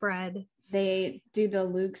fashion spread. They do the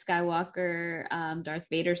Luke Skywalker, Darth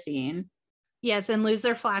Vader scene. Yes, and lose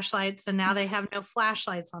their flashlights. So now they have no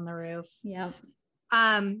flashlights on the roof. Yep.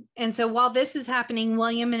 And so while this is happening,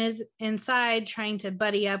 William is inside trying to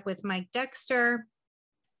buddy up with Mike Dexter.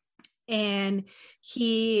 And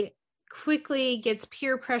he quickly gets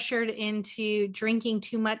peer pressured into drinking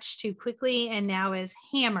too much too quickly and now is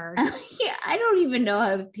hammered. Yeah, I don't even know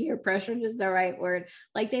how peer pressured is the right word.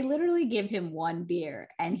 Like they literally give him one beer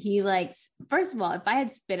and he first of all, if I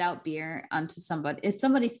had spit out beer onto somebody, if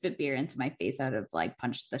somebody spit beer into my face, I would have like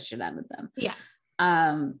punched the shit out of them. Yeah.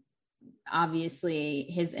 Obviously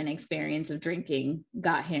his inexperience of drinking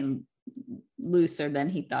got him looser than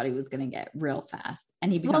he thought he was going to get real fast.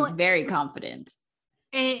 And he becomes very confident.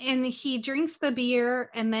 And he drinks the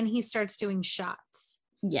beer and then he starts doing shots.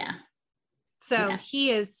 Yeah. So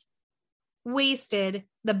he is wasted.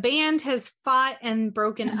 The band has fought and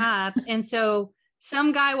broken up. And so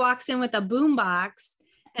some guy walks in with a boombox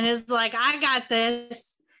and is like, I got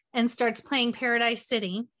this, and starts playing Paradise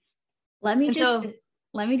City. Let me just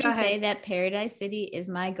say that Paradise City is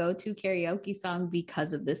my go-to karaoke song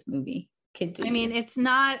because of this movie. Continue. I mean, it's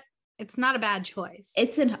not a bad choice.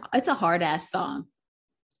 It's a hard ass song.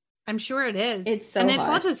 I'm sure it is. It's it's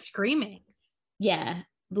lots of screaming. Yeah.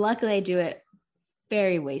 Luckily I do it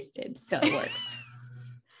very wasted, so it works.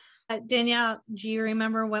 Danielle, do you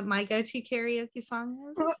remember what my go-to karaoke song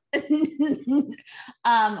was?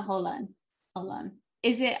 Hold on.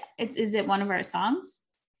 Is it one of our songs?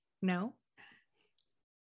 No.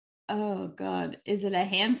 Oh God. Is it a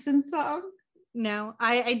Hanson song? No.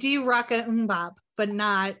 I do rock a bop, but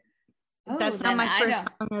not. That's not my first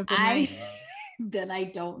song of the night. Then I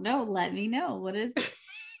don't know. Let me know. What is it?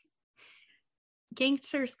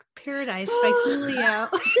 Gangster's Paradise by Coolio.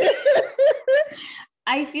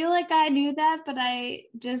 I feel like I knew that, but I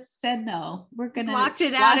just said no. We're gonna blocked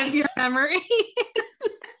it out of your memory.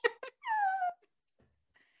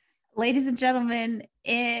 Ladies and gentlemen,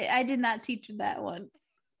 I did not teach you that one.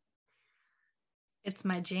 It's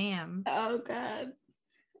my jam. Oh, God.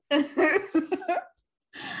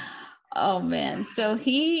 Oh, man. So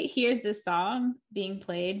he hears this song being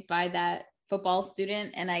played by that football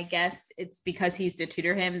student. And I guess it's because he used to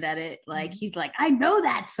tutor him that he's like, I know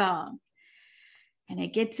that song. And it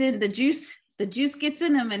gets in the juice gets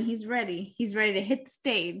in him and he's ready. He's ready to hit the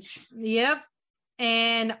stage. Yep.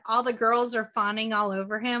 And all the girls are fawning all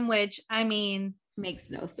over him, which, I mean,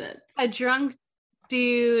 makes no sense. A drunk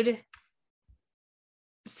dude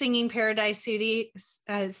singing Paradise City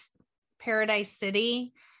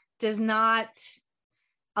does not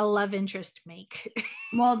a love interest make.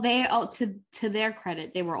 Well, they all, to their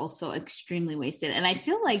credit, they were also extremely wasted. And I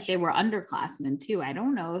feel like they were underclassmen too. I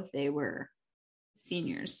don't know if they were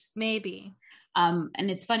seniors. Maybe. And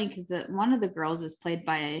it's funny because one of the girls is played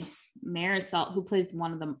by Marisol, who plays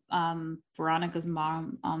one of the Veronica's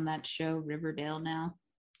mom on that show Riverdale now.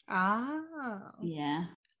 Oh. Yeah.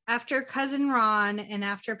 After Cousin Ron and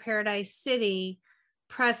after Paradise City,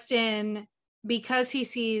 Preston, because he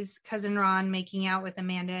sees Cousin Ron making out with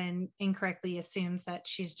Amanda and incorrectly assumes that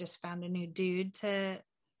she's just found a new dude to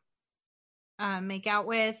make out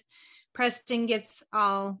with, Preston gets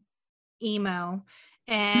all emo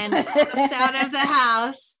and flips out of the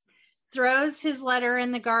house, throws his letter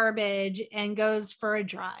in the garbage, and goes for a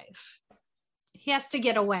drive. He has to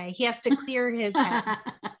get away. He has to clear his head.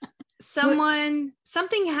 Something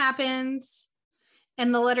happens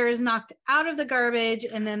and the letter is knocked out of the garbage.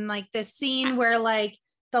 And then like this scene where like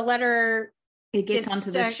the letter gets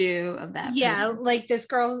onto the shoe of that person. Like this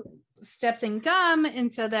girl steps in gum.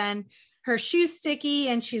 And so then her shoe's sticky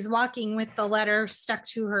and she's walking with the letter stuck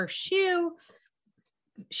to her shoe.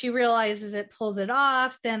 She realizes it, pulls it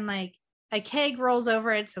off. Then like a keg rolls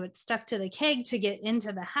over it. So it's stuck to the keg to get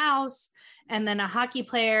into the house. And then a hockey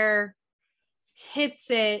player hits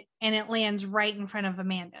it and it lands right in front of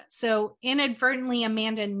Amanda. So inadvertently,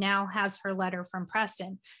 Amanda now has her letter from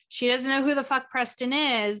Preston. She doesn't know who the fuck Preston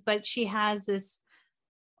is, but she has this,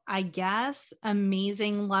 I guess,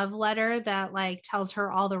 amazing love letter that like tells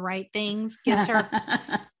her all the right things, gives her,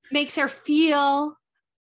 makes her feel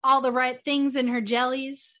all the right things in her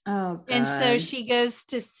jellies. Oh, God. And so she goes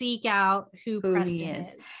to seek out who Preston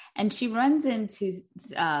is. And she runs into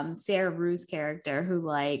Sarah Rue's character who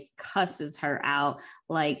like cusses her out.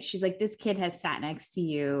 Like she's like, this kid has sat next to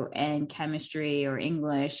you in chemistry or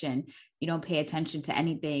English and you don't pay attention to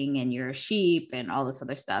anything and you're a sheep and all this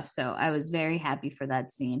other stuff. So I was very happy for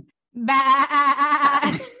that scene. The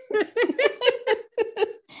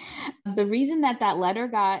reason that letter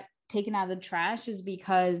got taken out of the trash is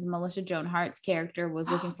because Melissa Joan Hart's character was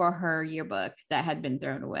looking for her yearbook that had been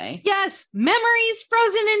thrown away. Yes, memories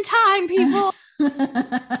frozen in time, people.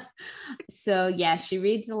 So yeah, she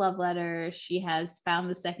reads the love letter. She has found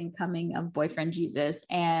the second coming of boyfriend Jesus,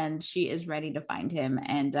 and she is ready to find him.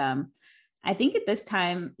 And I think at this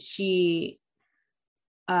time she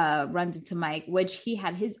runs into Mike, which he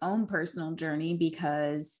had his own personal journey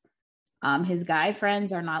because his guy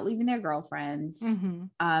friends are not leaving their girlfriends.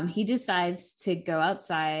 Mm-hmm. He decides to go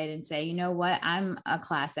outside and say, you know what? I'm a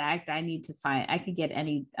class act. I could get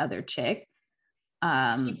any other chick.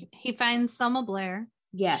 He finds Selma Blair.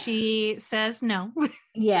 Yeah. She says no.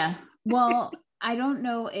 Yeah. Well, I don't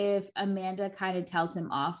know if Amanda kind of tells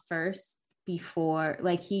him off first before,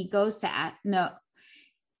 like he goes to He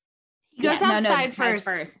goes outside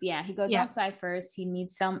first. Yeah. He goes outside first. He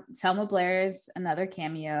meets Selma Blair's another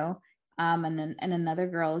cameo. And then another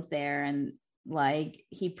girl is there and like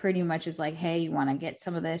he pretty much is like, hey, you want to get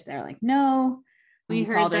some of this? They're like, no, we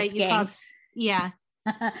heard that you called. Yeah.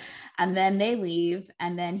 And then they leave,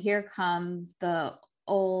 and then here comes the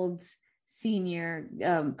old senior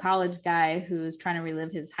college guy who's trying to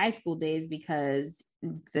relive his high school days because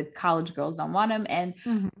the college girls don't want him. And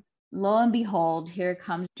lo and behold, here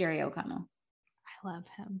comes Jerry O'Connell. I love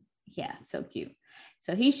him. Yeah, so cute.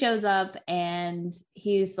 So he shows up and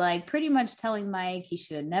he's like pretty much telling Mike he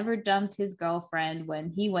should have never dumped his girlfriend when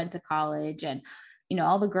he went to college. And, you know,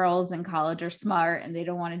 all the girls in college are smart and they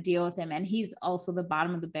don't want to deal with him. And he's also the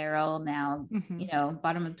bottom of the barrel now, you know,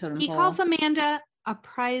 bottom of the totem pole. He calls Amanda a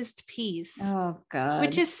prized piece. Oh, God.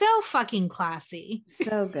 Which is so fucking classy.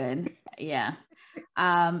 So good. Yeah.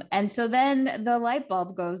 And so then the light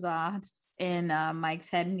bulb goes off in Mike's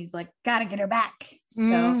head and he's like, gotta get her back.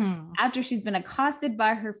 So after she's been accosted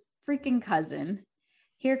by her freaking cousin,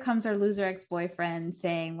 here comes our loser ex-boyfriend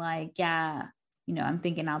saying like, yeah, you know, I'm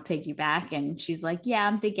thinking I'll take you back. And she's like, yeah,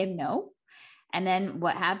 I'm thinking no. And then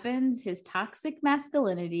what happens? His toxic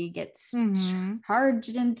masculinity gets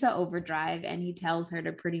charged into overdrive and he tells her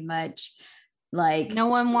to pretty much Like, no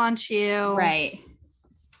one wants you. right.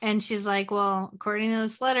 And she's like, well, according to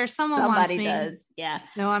this letter, somebody wants me. Does. Yeah.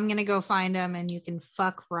 So I'm going to go find him and you can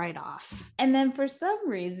fuck right off. And then for some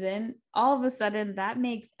reason, all of a sudden, that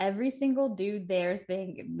makes every single dude there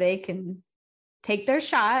think they can take their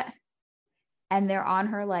shot, and they're on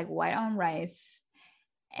her like white on rice.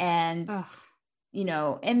 And, Ugh. you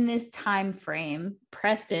know, in this time frame,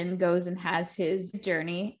 Preston goes and has his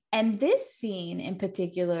journey. And this scene in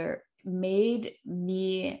particular made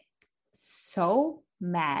me so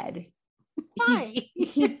mad. Why?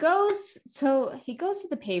 He goes to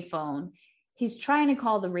the payphone. He's trying to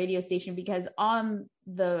call the radio station because on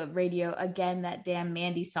the radio again, that damn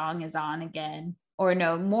Mandy song is on again, or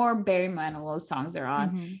no, more Barry Manilow songs are on.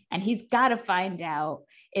 Mm-hmm. And he's got to find out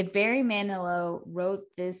if Barry Manilow wrote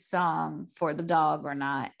this song for the dog or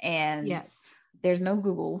not. And yes, there's no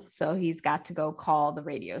Google, so he's got to go call the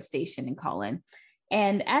radio station and call in.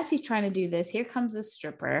 And as he's trying to do this, here comes a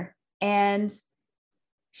stripper, and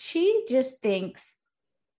she just thinks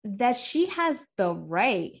that she has the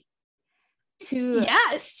right to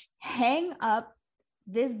hang up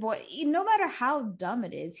this boy, no matter how dumb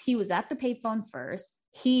it is. He was at the payphone first.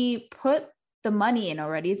 He put the money in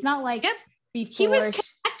already. It's not like before he was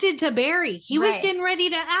connected to Barry. He was getting ready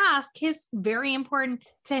to ask his very important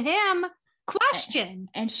to him question.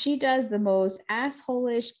 And she does the most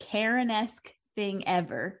asshole-ish Karen-esque thing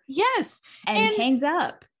ever. Yes. And hangs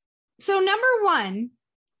up. So number one,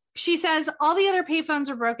 she says all the other payphones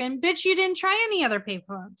are broken. Bitch, you didn't try any other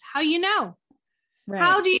payphones. How you know? Right.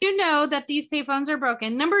 How do you know that these payphones are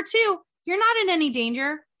broken? Number two, you're not in any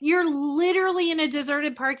danger. You're literally in a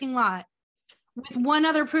deserted parking lot with one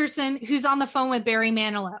other person who's on the phone with Barry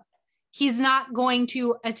Manilow. He's not going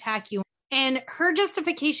to attack you. And her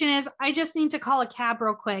justification is, I just need to call a cab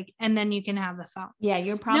real quick and then you can have the phone. Yeah,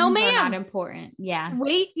 your problems are not important. Yeah.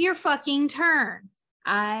 Wait your fucking turn.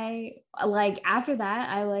 I like after that,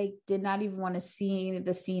 I like did not even want to see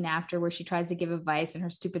the scene after where she tries to give advice and her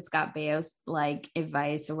stupid Scott Baio's like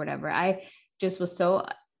advice or whatever. I just was so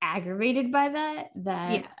aggravated by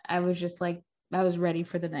that I was just like, I was ready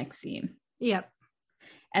for the next scene. Yep.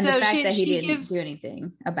 And so the fact that he didn't do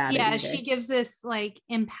anything about it. Yeah, she gives this like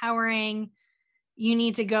empowering, you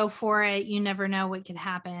need to go for it. You never know what could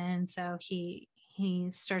happen. And so he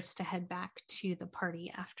starts to head back to the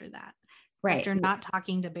party after that. Right. After not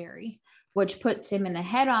talking to Barry. Which puts him in a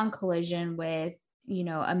head-on collision with, you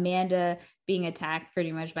know, Amanda being attacked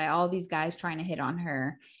pretty much by all these guys trying to hit on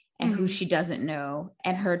her and who she doesn't know,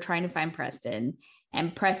 and her trying to find Preston,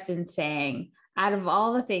 and Preston saying, out of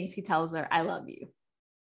all the things he tells her, I love you.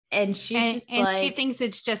 And she thinks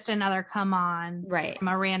it's just another come on from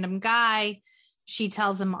a random guy. She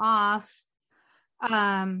tells him off.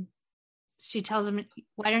 She tells him,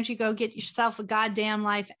 why don't you go get yourself a goddamn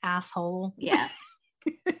life, asshole? Yeah.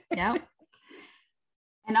 Yeah.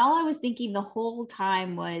 And all I was thinking the whole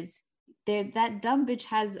time was that dumb bitch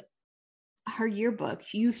has her yearbook.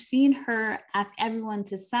 You've seen her ask everyone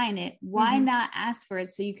to sign it. Why not ask for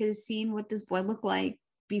it so you could have seen what this boy looked like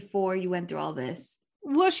before you went through all this?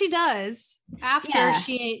 Well, she does after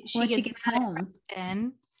she gets home.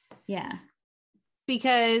 Yeah.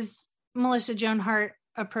 Because Melissa Joan Hart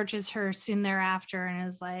approaches her soon thereafter and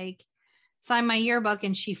is like, sign my yearbook,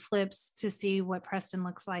 and she flips to see what Preston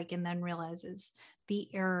looks like and then realizes the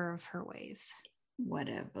error of her ways.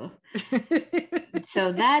 Whatever.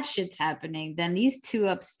 So that shit's happening. Then these two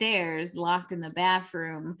upstairs locked in the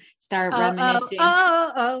bathroom start reminiscing.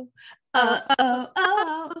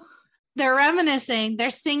 They're reminiscing. They're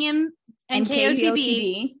singing and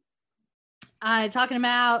KOTB. Talking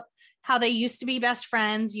about how they used to be best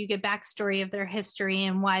friends. You get backstory of their history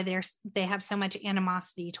and why they have so much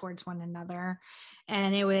animosity towards one another.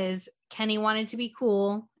 And it was Kenny wanted to be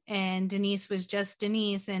cool and Denise was just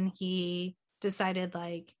Denise, and he decided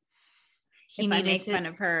like if I make fun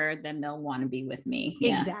of her, then they'll want to be with me.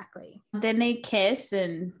 Yeah. Exactly. Then they kiss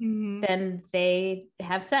and then they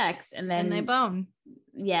have sex and then they bone.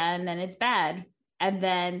 Yeah, and then it's bad. And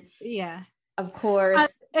then of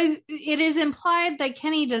course it is implied that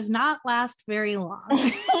Kenny does not last very long.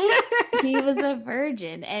 He was a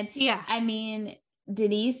virgin. And I mean,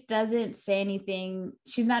 Denise doesn't say anything.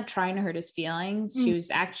 She's not trying to hurt his feelings. She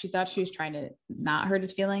thought she was trying to not hurt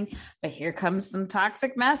his feeling, but here comes some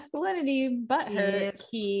toxic masculinity, but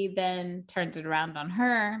he then turns it around on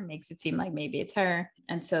her, makes it seem like maybe it's her.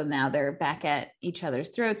 And so now they're back at each other's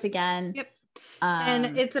throats again. Yep.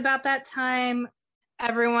 And it's about that time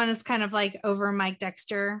everyone is kind of like over Mike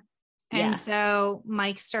Dexter. And so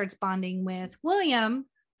Mike starts bonding with William,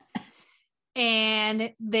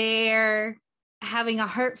 and they're having a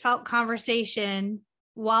heartfelt conversation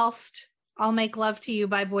whilst I'll Make Love to You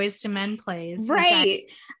by Boyz II Men plays. Right.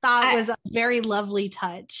 Which I thought was a very lovely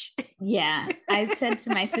touch. Yeah. I said to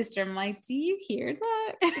my sister, I'm like, do you hear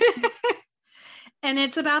that? And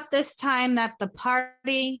it's about this time that the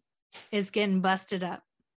party is getting busted up.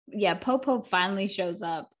 Yeah. Popo finally shows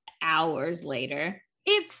up hours later.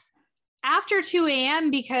 It's after 2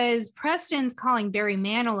 a.m. because Preston's calling Barry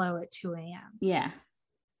Manilow at 2 a.m. Yeah.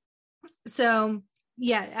 So,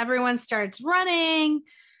 yeah, everyone starts running,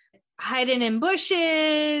 hiding in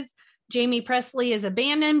bushes. Jamie Presley is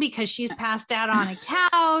abandoned because she's passed out on a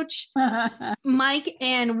couch. Mike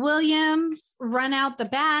and William run out the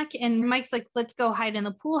back, and Mike's like, let's go hide in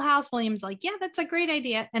the pool house. William's like, yeah, that's a great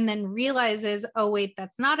idea. And then realizes, oh, wait,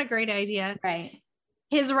 that's not a great idea. Right.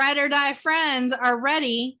 His ride or die friends are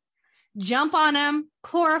ready, jump on him,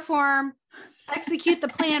 chloroform, execute the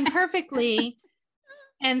plan perfectly.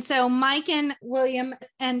 And so Mike and William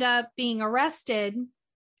end up being arrested,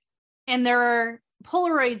 and there are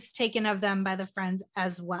Polaroids taken of them by the friends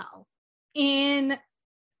as well. In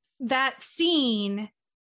that scene,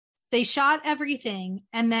 they shot everything,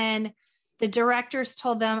 and then the directors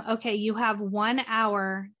told them, okay, you have 1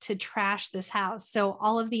 hour to trash this house. So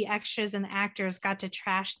all of the extras and actors got to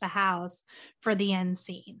trash the house for the end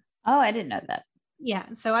scene. Oh, I didn't know that. Yeah.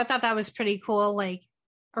 So I thought that was pretty cool. Like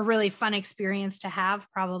a really fun experience to have,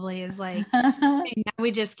 probably, is like, now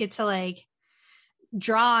we just get to like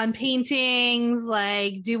draw on paintings,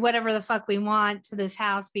 like do whatever the fuck we want to this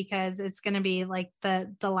house, because it's going to be like the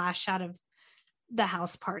last shot of the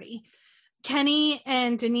house party. Kenny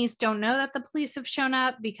and Denise don't know that the police have shown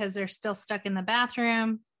up because they're still stuck in the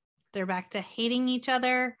bathroom. They're back to hating each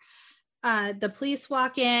other. The police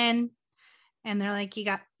walk in and they're like, you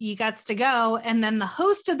got to go. And then the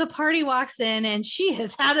host of the party walks in, and she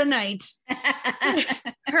has had a night.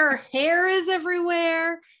 Her hair is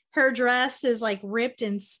everywhere. Her dress is like ripped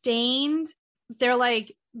and stained. They're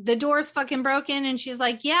like, the door's fucking broken. And she's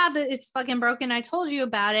like, yeah, it's fucking broken. I told you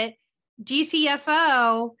about it.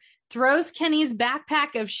 GTFO, throws Kenny's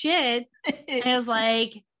backpack of shit and is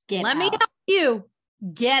like, let me help you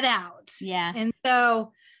get out. Yeah. And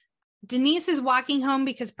so Denise is walking home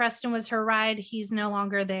because Preston was her ride. He's no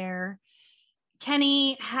longer there.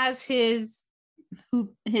 Kenny has his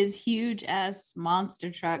huge ass monster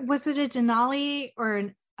truck. Was it a Denali or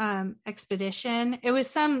an Expedition? It was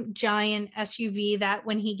some giant SUV that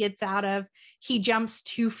when he gets out of, he jumps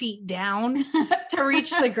 2 feet down to reach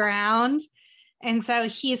the ground. And so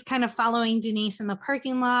he's kind of following Denise in the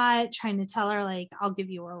parking lot, trying to tell her, like, I'll give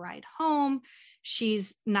you a ride home.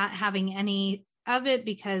 She's not having any of it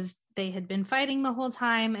because they had been fighting the whole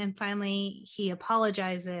time. And finally he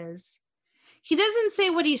apologizes. He doesn't say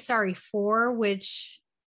what he's sorry for, which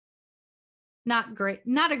not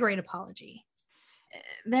a great apology.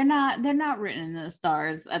 They're not written in the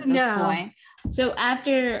stars at this point. So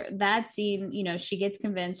after that scene, she gets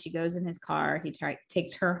convinced. She goes in his car. He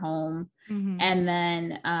takes her home. Mm-hmm. And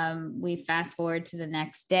then we fast forward to the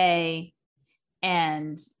next day,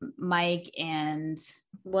 and Mike and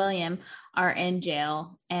William are in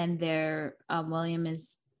jail, and William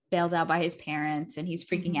is bailed out by his parents, and he's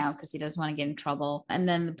freaking out because he doesn't want to get in trouble. And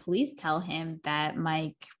then the police tell him that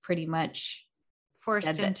Mike pretty much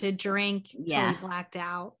forced him to drink till he blacked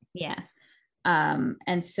out. Yeah.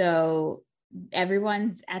 And so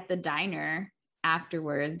everyone's at the diner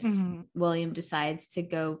afterwards. Mm-hmm. William decides to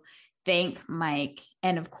go thank Mike.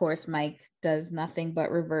 And of course, Mike does nothing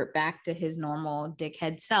but revert back to his normal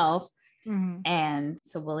dickhead self. Mm-hmm. And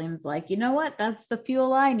so William's like, you know what? That's the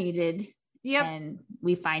fuel I needed. Yep. And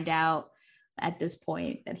we find out at this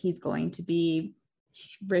point that he's going to be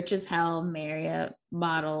rich as hell, marry a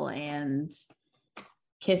model, and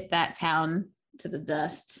kiss that town to the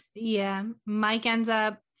dust. Yeah. Mike ends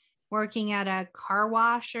up working at a car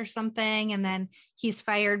wash or something, and then he's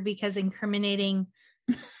fired because incriminating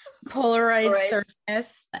Polaroid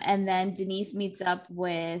surface. And then Denise meets up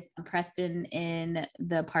with Preston in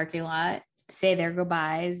the parking lot to say their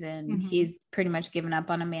goodbyes, and he's pretty much given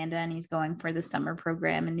up on Amanda, and he's going for the summer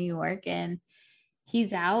program in New York, and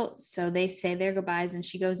he's out. So they say their goodbyes, and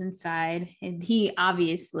she goes inside, and he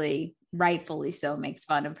obviously, rightfully so, makes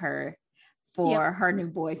fun of her for her new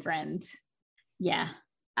boyfriend. Yeah.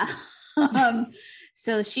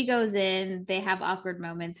 So she goes in, they have awkward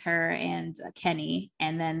moments, her and Kenny,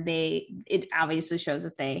 and then it obviously shows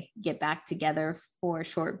that they get back together for a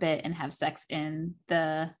short bit and have sex in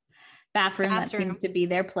the bathroom. That seems to be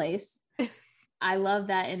their place. I love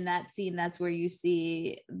that in that scene, that's where you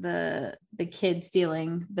see the kid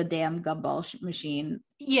stealing the damn gumball machine.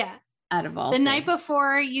 Yeah. Out of all the things. Night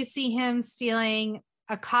before, you see him stealing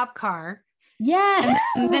a cop car. Yeah.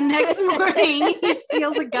 And the next morning he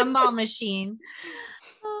steals a gumball machine.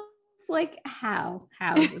 It's like, how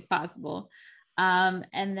is this possible? And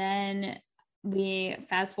then we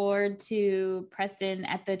fast forward to Preston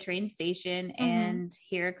at the train station, and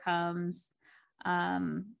here comes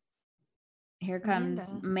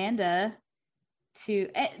Amanda to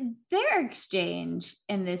their exchange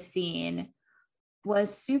in this scene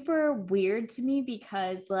was super weird to me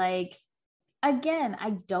because, like, again,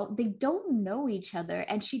 they don't know each other,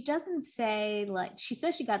 and she doesn't say, like, she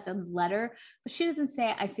says she got the letter, but she doesn't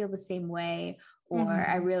say I feel the same way, or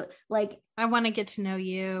I really like, I want to get to know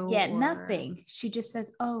you. Yeah, nothing. She just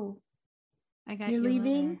says, oh, you're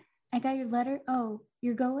leaving letter. I got your letter. Oh,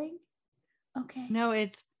 you're going? Okay. No,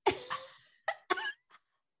 it's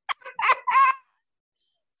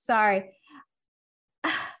sorry.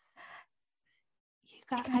 I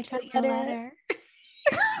got your letter.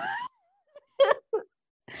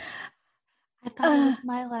 I thought it was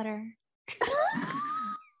my letter.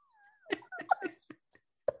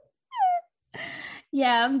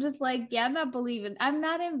 Yeah, I'm just like, yeah, I'm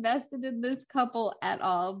not invested in this couple at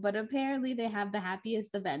all, but apparently they have the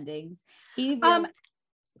happiest of endings.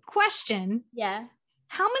 Question. Yeah.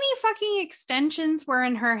 How many fucking extensions were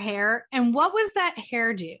in her hair, and what was that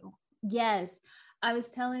hairdo? Yes. I was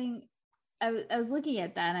looking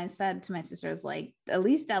at that, and I said to my sister, I was like, at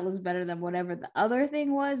least that looks better than whatever the other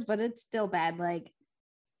thing was, but it's still bad. Like,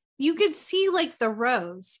 you could see like the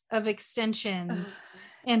rows of extensions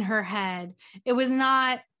in her head. It was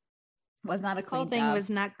not a whole thing job. Was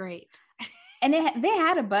not great. And they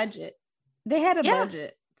had a budget.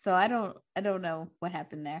 Budget. So I don't know what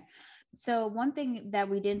happened there. So one thing that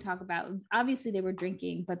we didn't talk about, obviously they were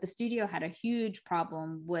drinking, but the studio had a huge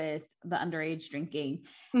problem with the underage drinking.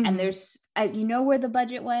 And there's, you know where the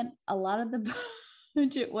budget went? A lot of the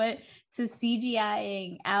budget went to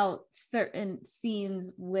CGIing out certain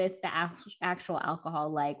scenes with the actual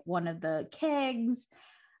alcohol. Like one of the kegs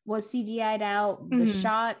was CGI'd out. The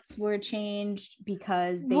shots were changed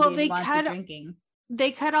because they didn't want the drinking.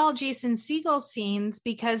 They cut all Jason Segel scenes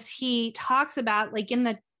because he talks about, like, in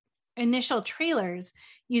the initial trailers,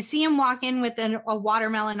 you see him walk in with a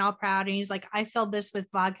watermelon all proud, and he's like, I filled this with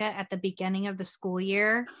vodka at the beginning of the school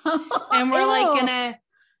year. And we're like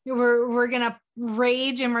we're gonna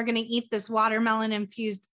rage, and we're gonna eat this watermelon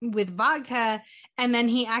infused with vodka. And then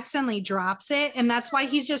he accidentally drops it, and that's why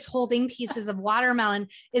he's just holding pieces of watermelon,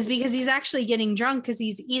 is because he's actually getting drunk because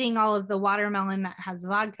he's eating all of the watermelon that has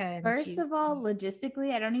vodka infused. First of all,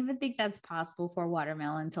 logistically, I don't even think that's possible for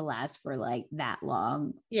watermelon to last for like that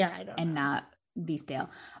long. Yeah, I don't know. Not be stale.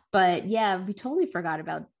 But yeah, we totally forgot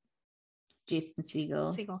about Jason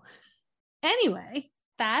Segel. Anyway,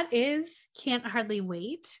 that is Can't Hardly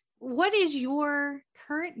Wait. What is your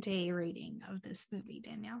current day rating of this movie,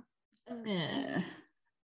 Danielle?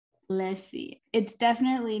 Let's see. It's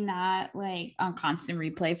definitely not like on constant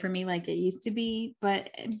replay for me like it used to be, but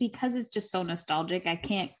because it's just so nostalgic, I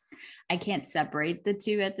can't separate the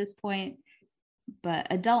two at this point. But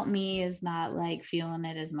adult me is not like feeling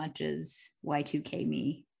it as much as Y2K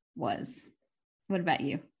me was. What about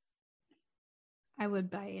you? I would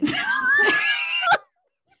buy it.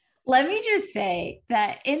 Let me just say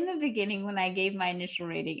that in the beginning, when I gave my initial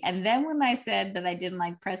rating, and then when I said that I didn't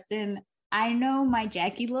like Preston, I know my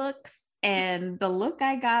Jackie looks, and the look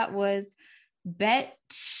I got was,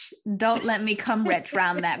 bitch, don't let me come retch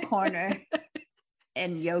round that corner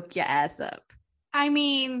and yoke your ass up. I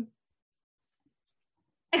mean,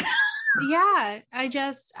 yeah,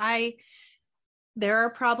 there are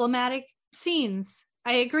problematic scenes.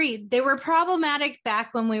 I agree. They were problematic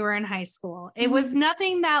back when we were in high school. It was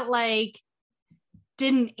nothing that like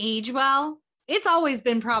didn't age well. It's always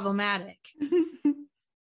been problematic.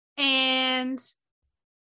 And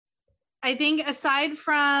I think aside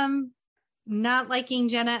from not liking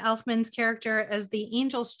Jenna Elfman's character as the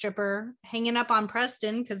angel stripper hanging up on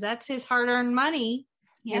Preston, because that's his hard-earned money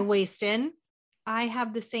you're wasting, I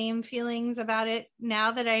have the same feelings about it now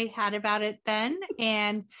that I had about it then.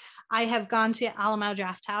 And I have gone to Alamo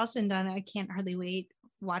Drafthouse and done a Can't Hardly Wait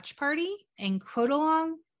watch party and quote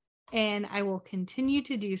along, and I will continue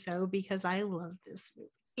to do so because I love this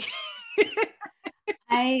movie.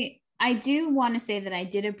 I do want to say that I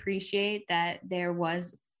did appreciate that there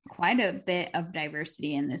was quite a bit of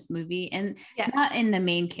diversity in this movie, and not in the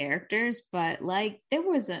main characters, but like there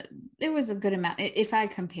was a good amount if I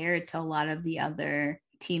compare it to a lot of the other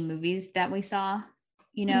teen movies that we saw,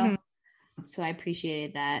 you know. So I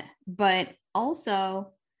appreciated that. But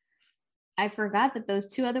also, I forgot that those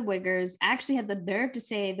two other wiggers actually had the nerve to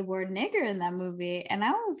say the word nigger in that movie. And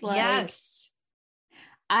I was like,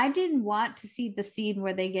 I didn't want to see the scene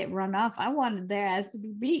where they get run off. I wanted their ass to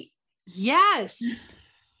be beat. Yes.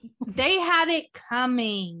 They had it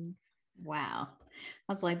coming. Wow.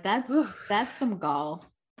 I was like, that's some gall.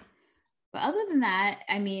 But other than that,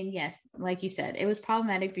 I mean, yes, like you said, it was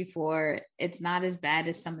problematic before. It's not as bad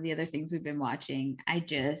as some of the other things we've been watching. I've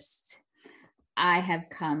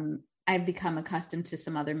become accustomed to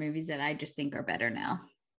some other movies that I just think are better now.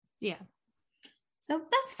 Yeah. So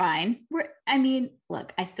that's fine.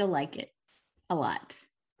 Look, I still like it a lot.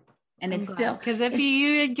 And it's still, because if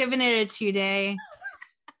you had given it a 2-day,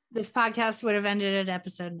 this podcast would have ended at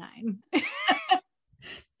episode 9.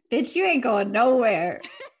 Bitch, you ain't going nowhere.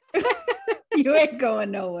 You ain't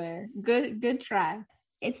going nowhere. Good try.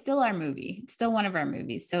 It's still our movie. It's still one of our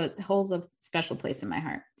movies. So it holds a special place in my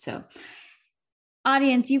heart. So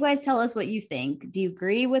audience, you guys tell us what you think. Do you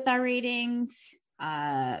agree with our ratings?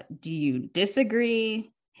 Do you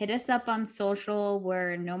disagree? Hit us up on social.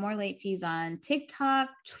 We're No More Late Fees on TikTok,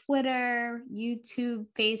 Twitter, YouTube,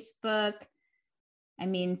 Facebook. I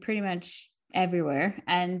mean, pretty much everywhere.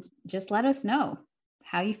 And just let us know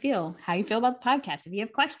how you feel about the podcast. If you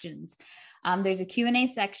have questions, there's a Q&A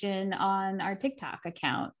section on our TikTok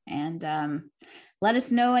account, and let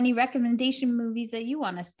us know any recommendation movies that you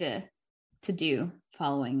want us to do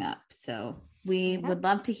following up. So we would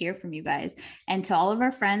love to hear from you guys. And to all of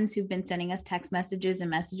our friends who've been sending us text messages,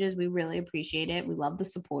 we really appreciate it. We love the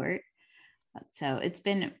support. So it's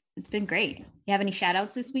been great. You have any shout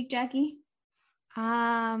outs this week, Jackie?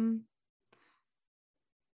 My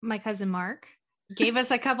cousin Mark gave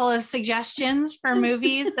us a couple of suggestions for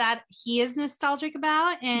movies that he is nostalgic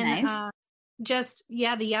about, and nice.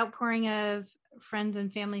 The outpouring of friends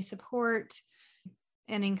and family support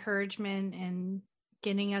and encouragement and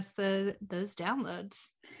getting us those downloads.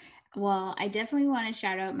 Well, I definitely want to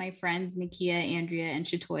shout out my friends Nakia, Andrea, and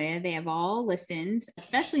Shatoya. They have all listened,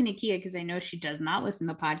 especially Nakia, because I know she does not listen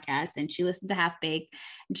to podcasts, and she listened to Half Baked,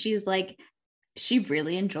 and she's like, she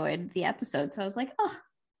really enjoyed the episode. So I was like, oh,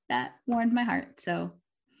 that warmed my heart. So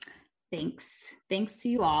thanks to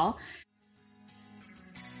you all.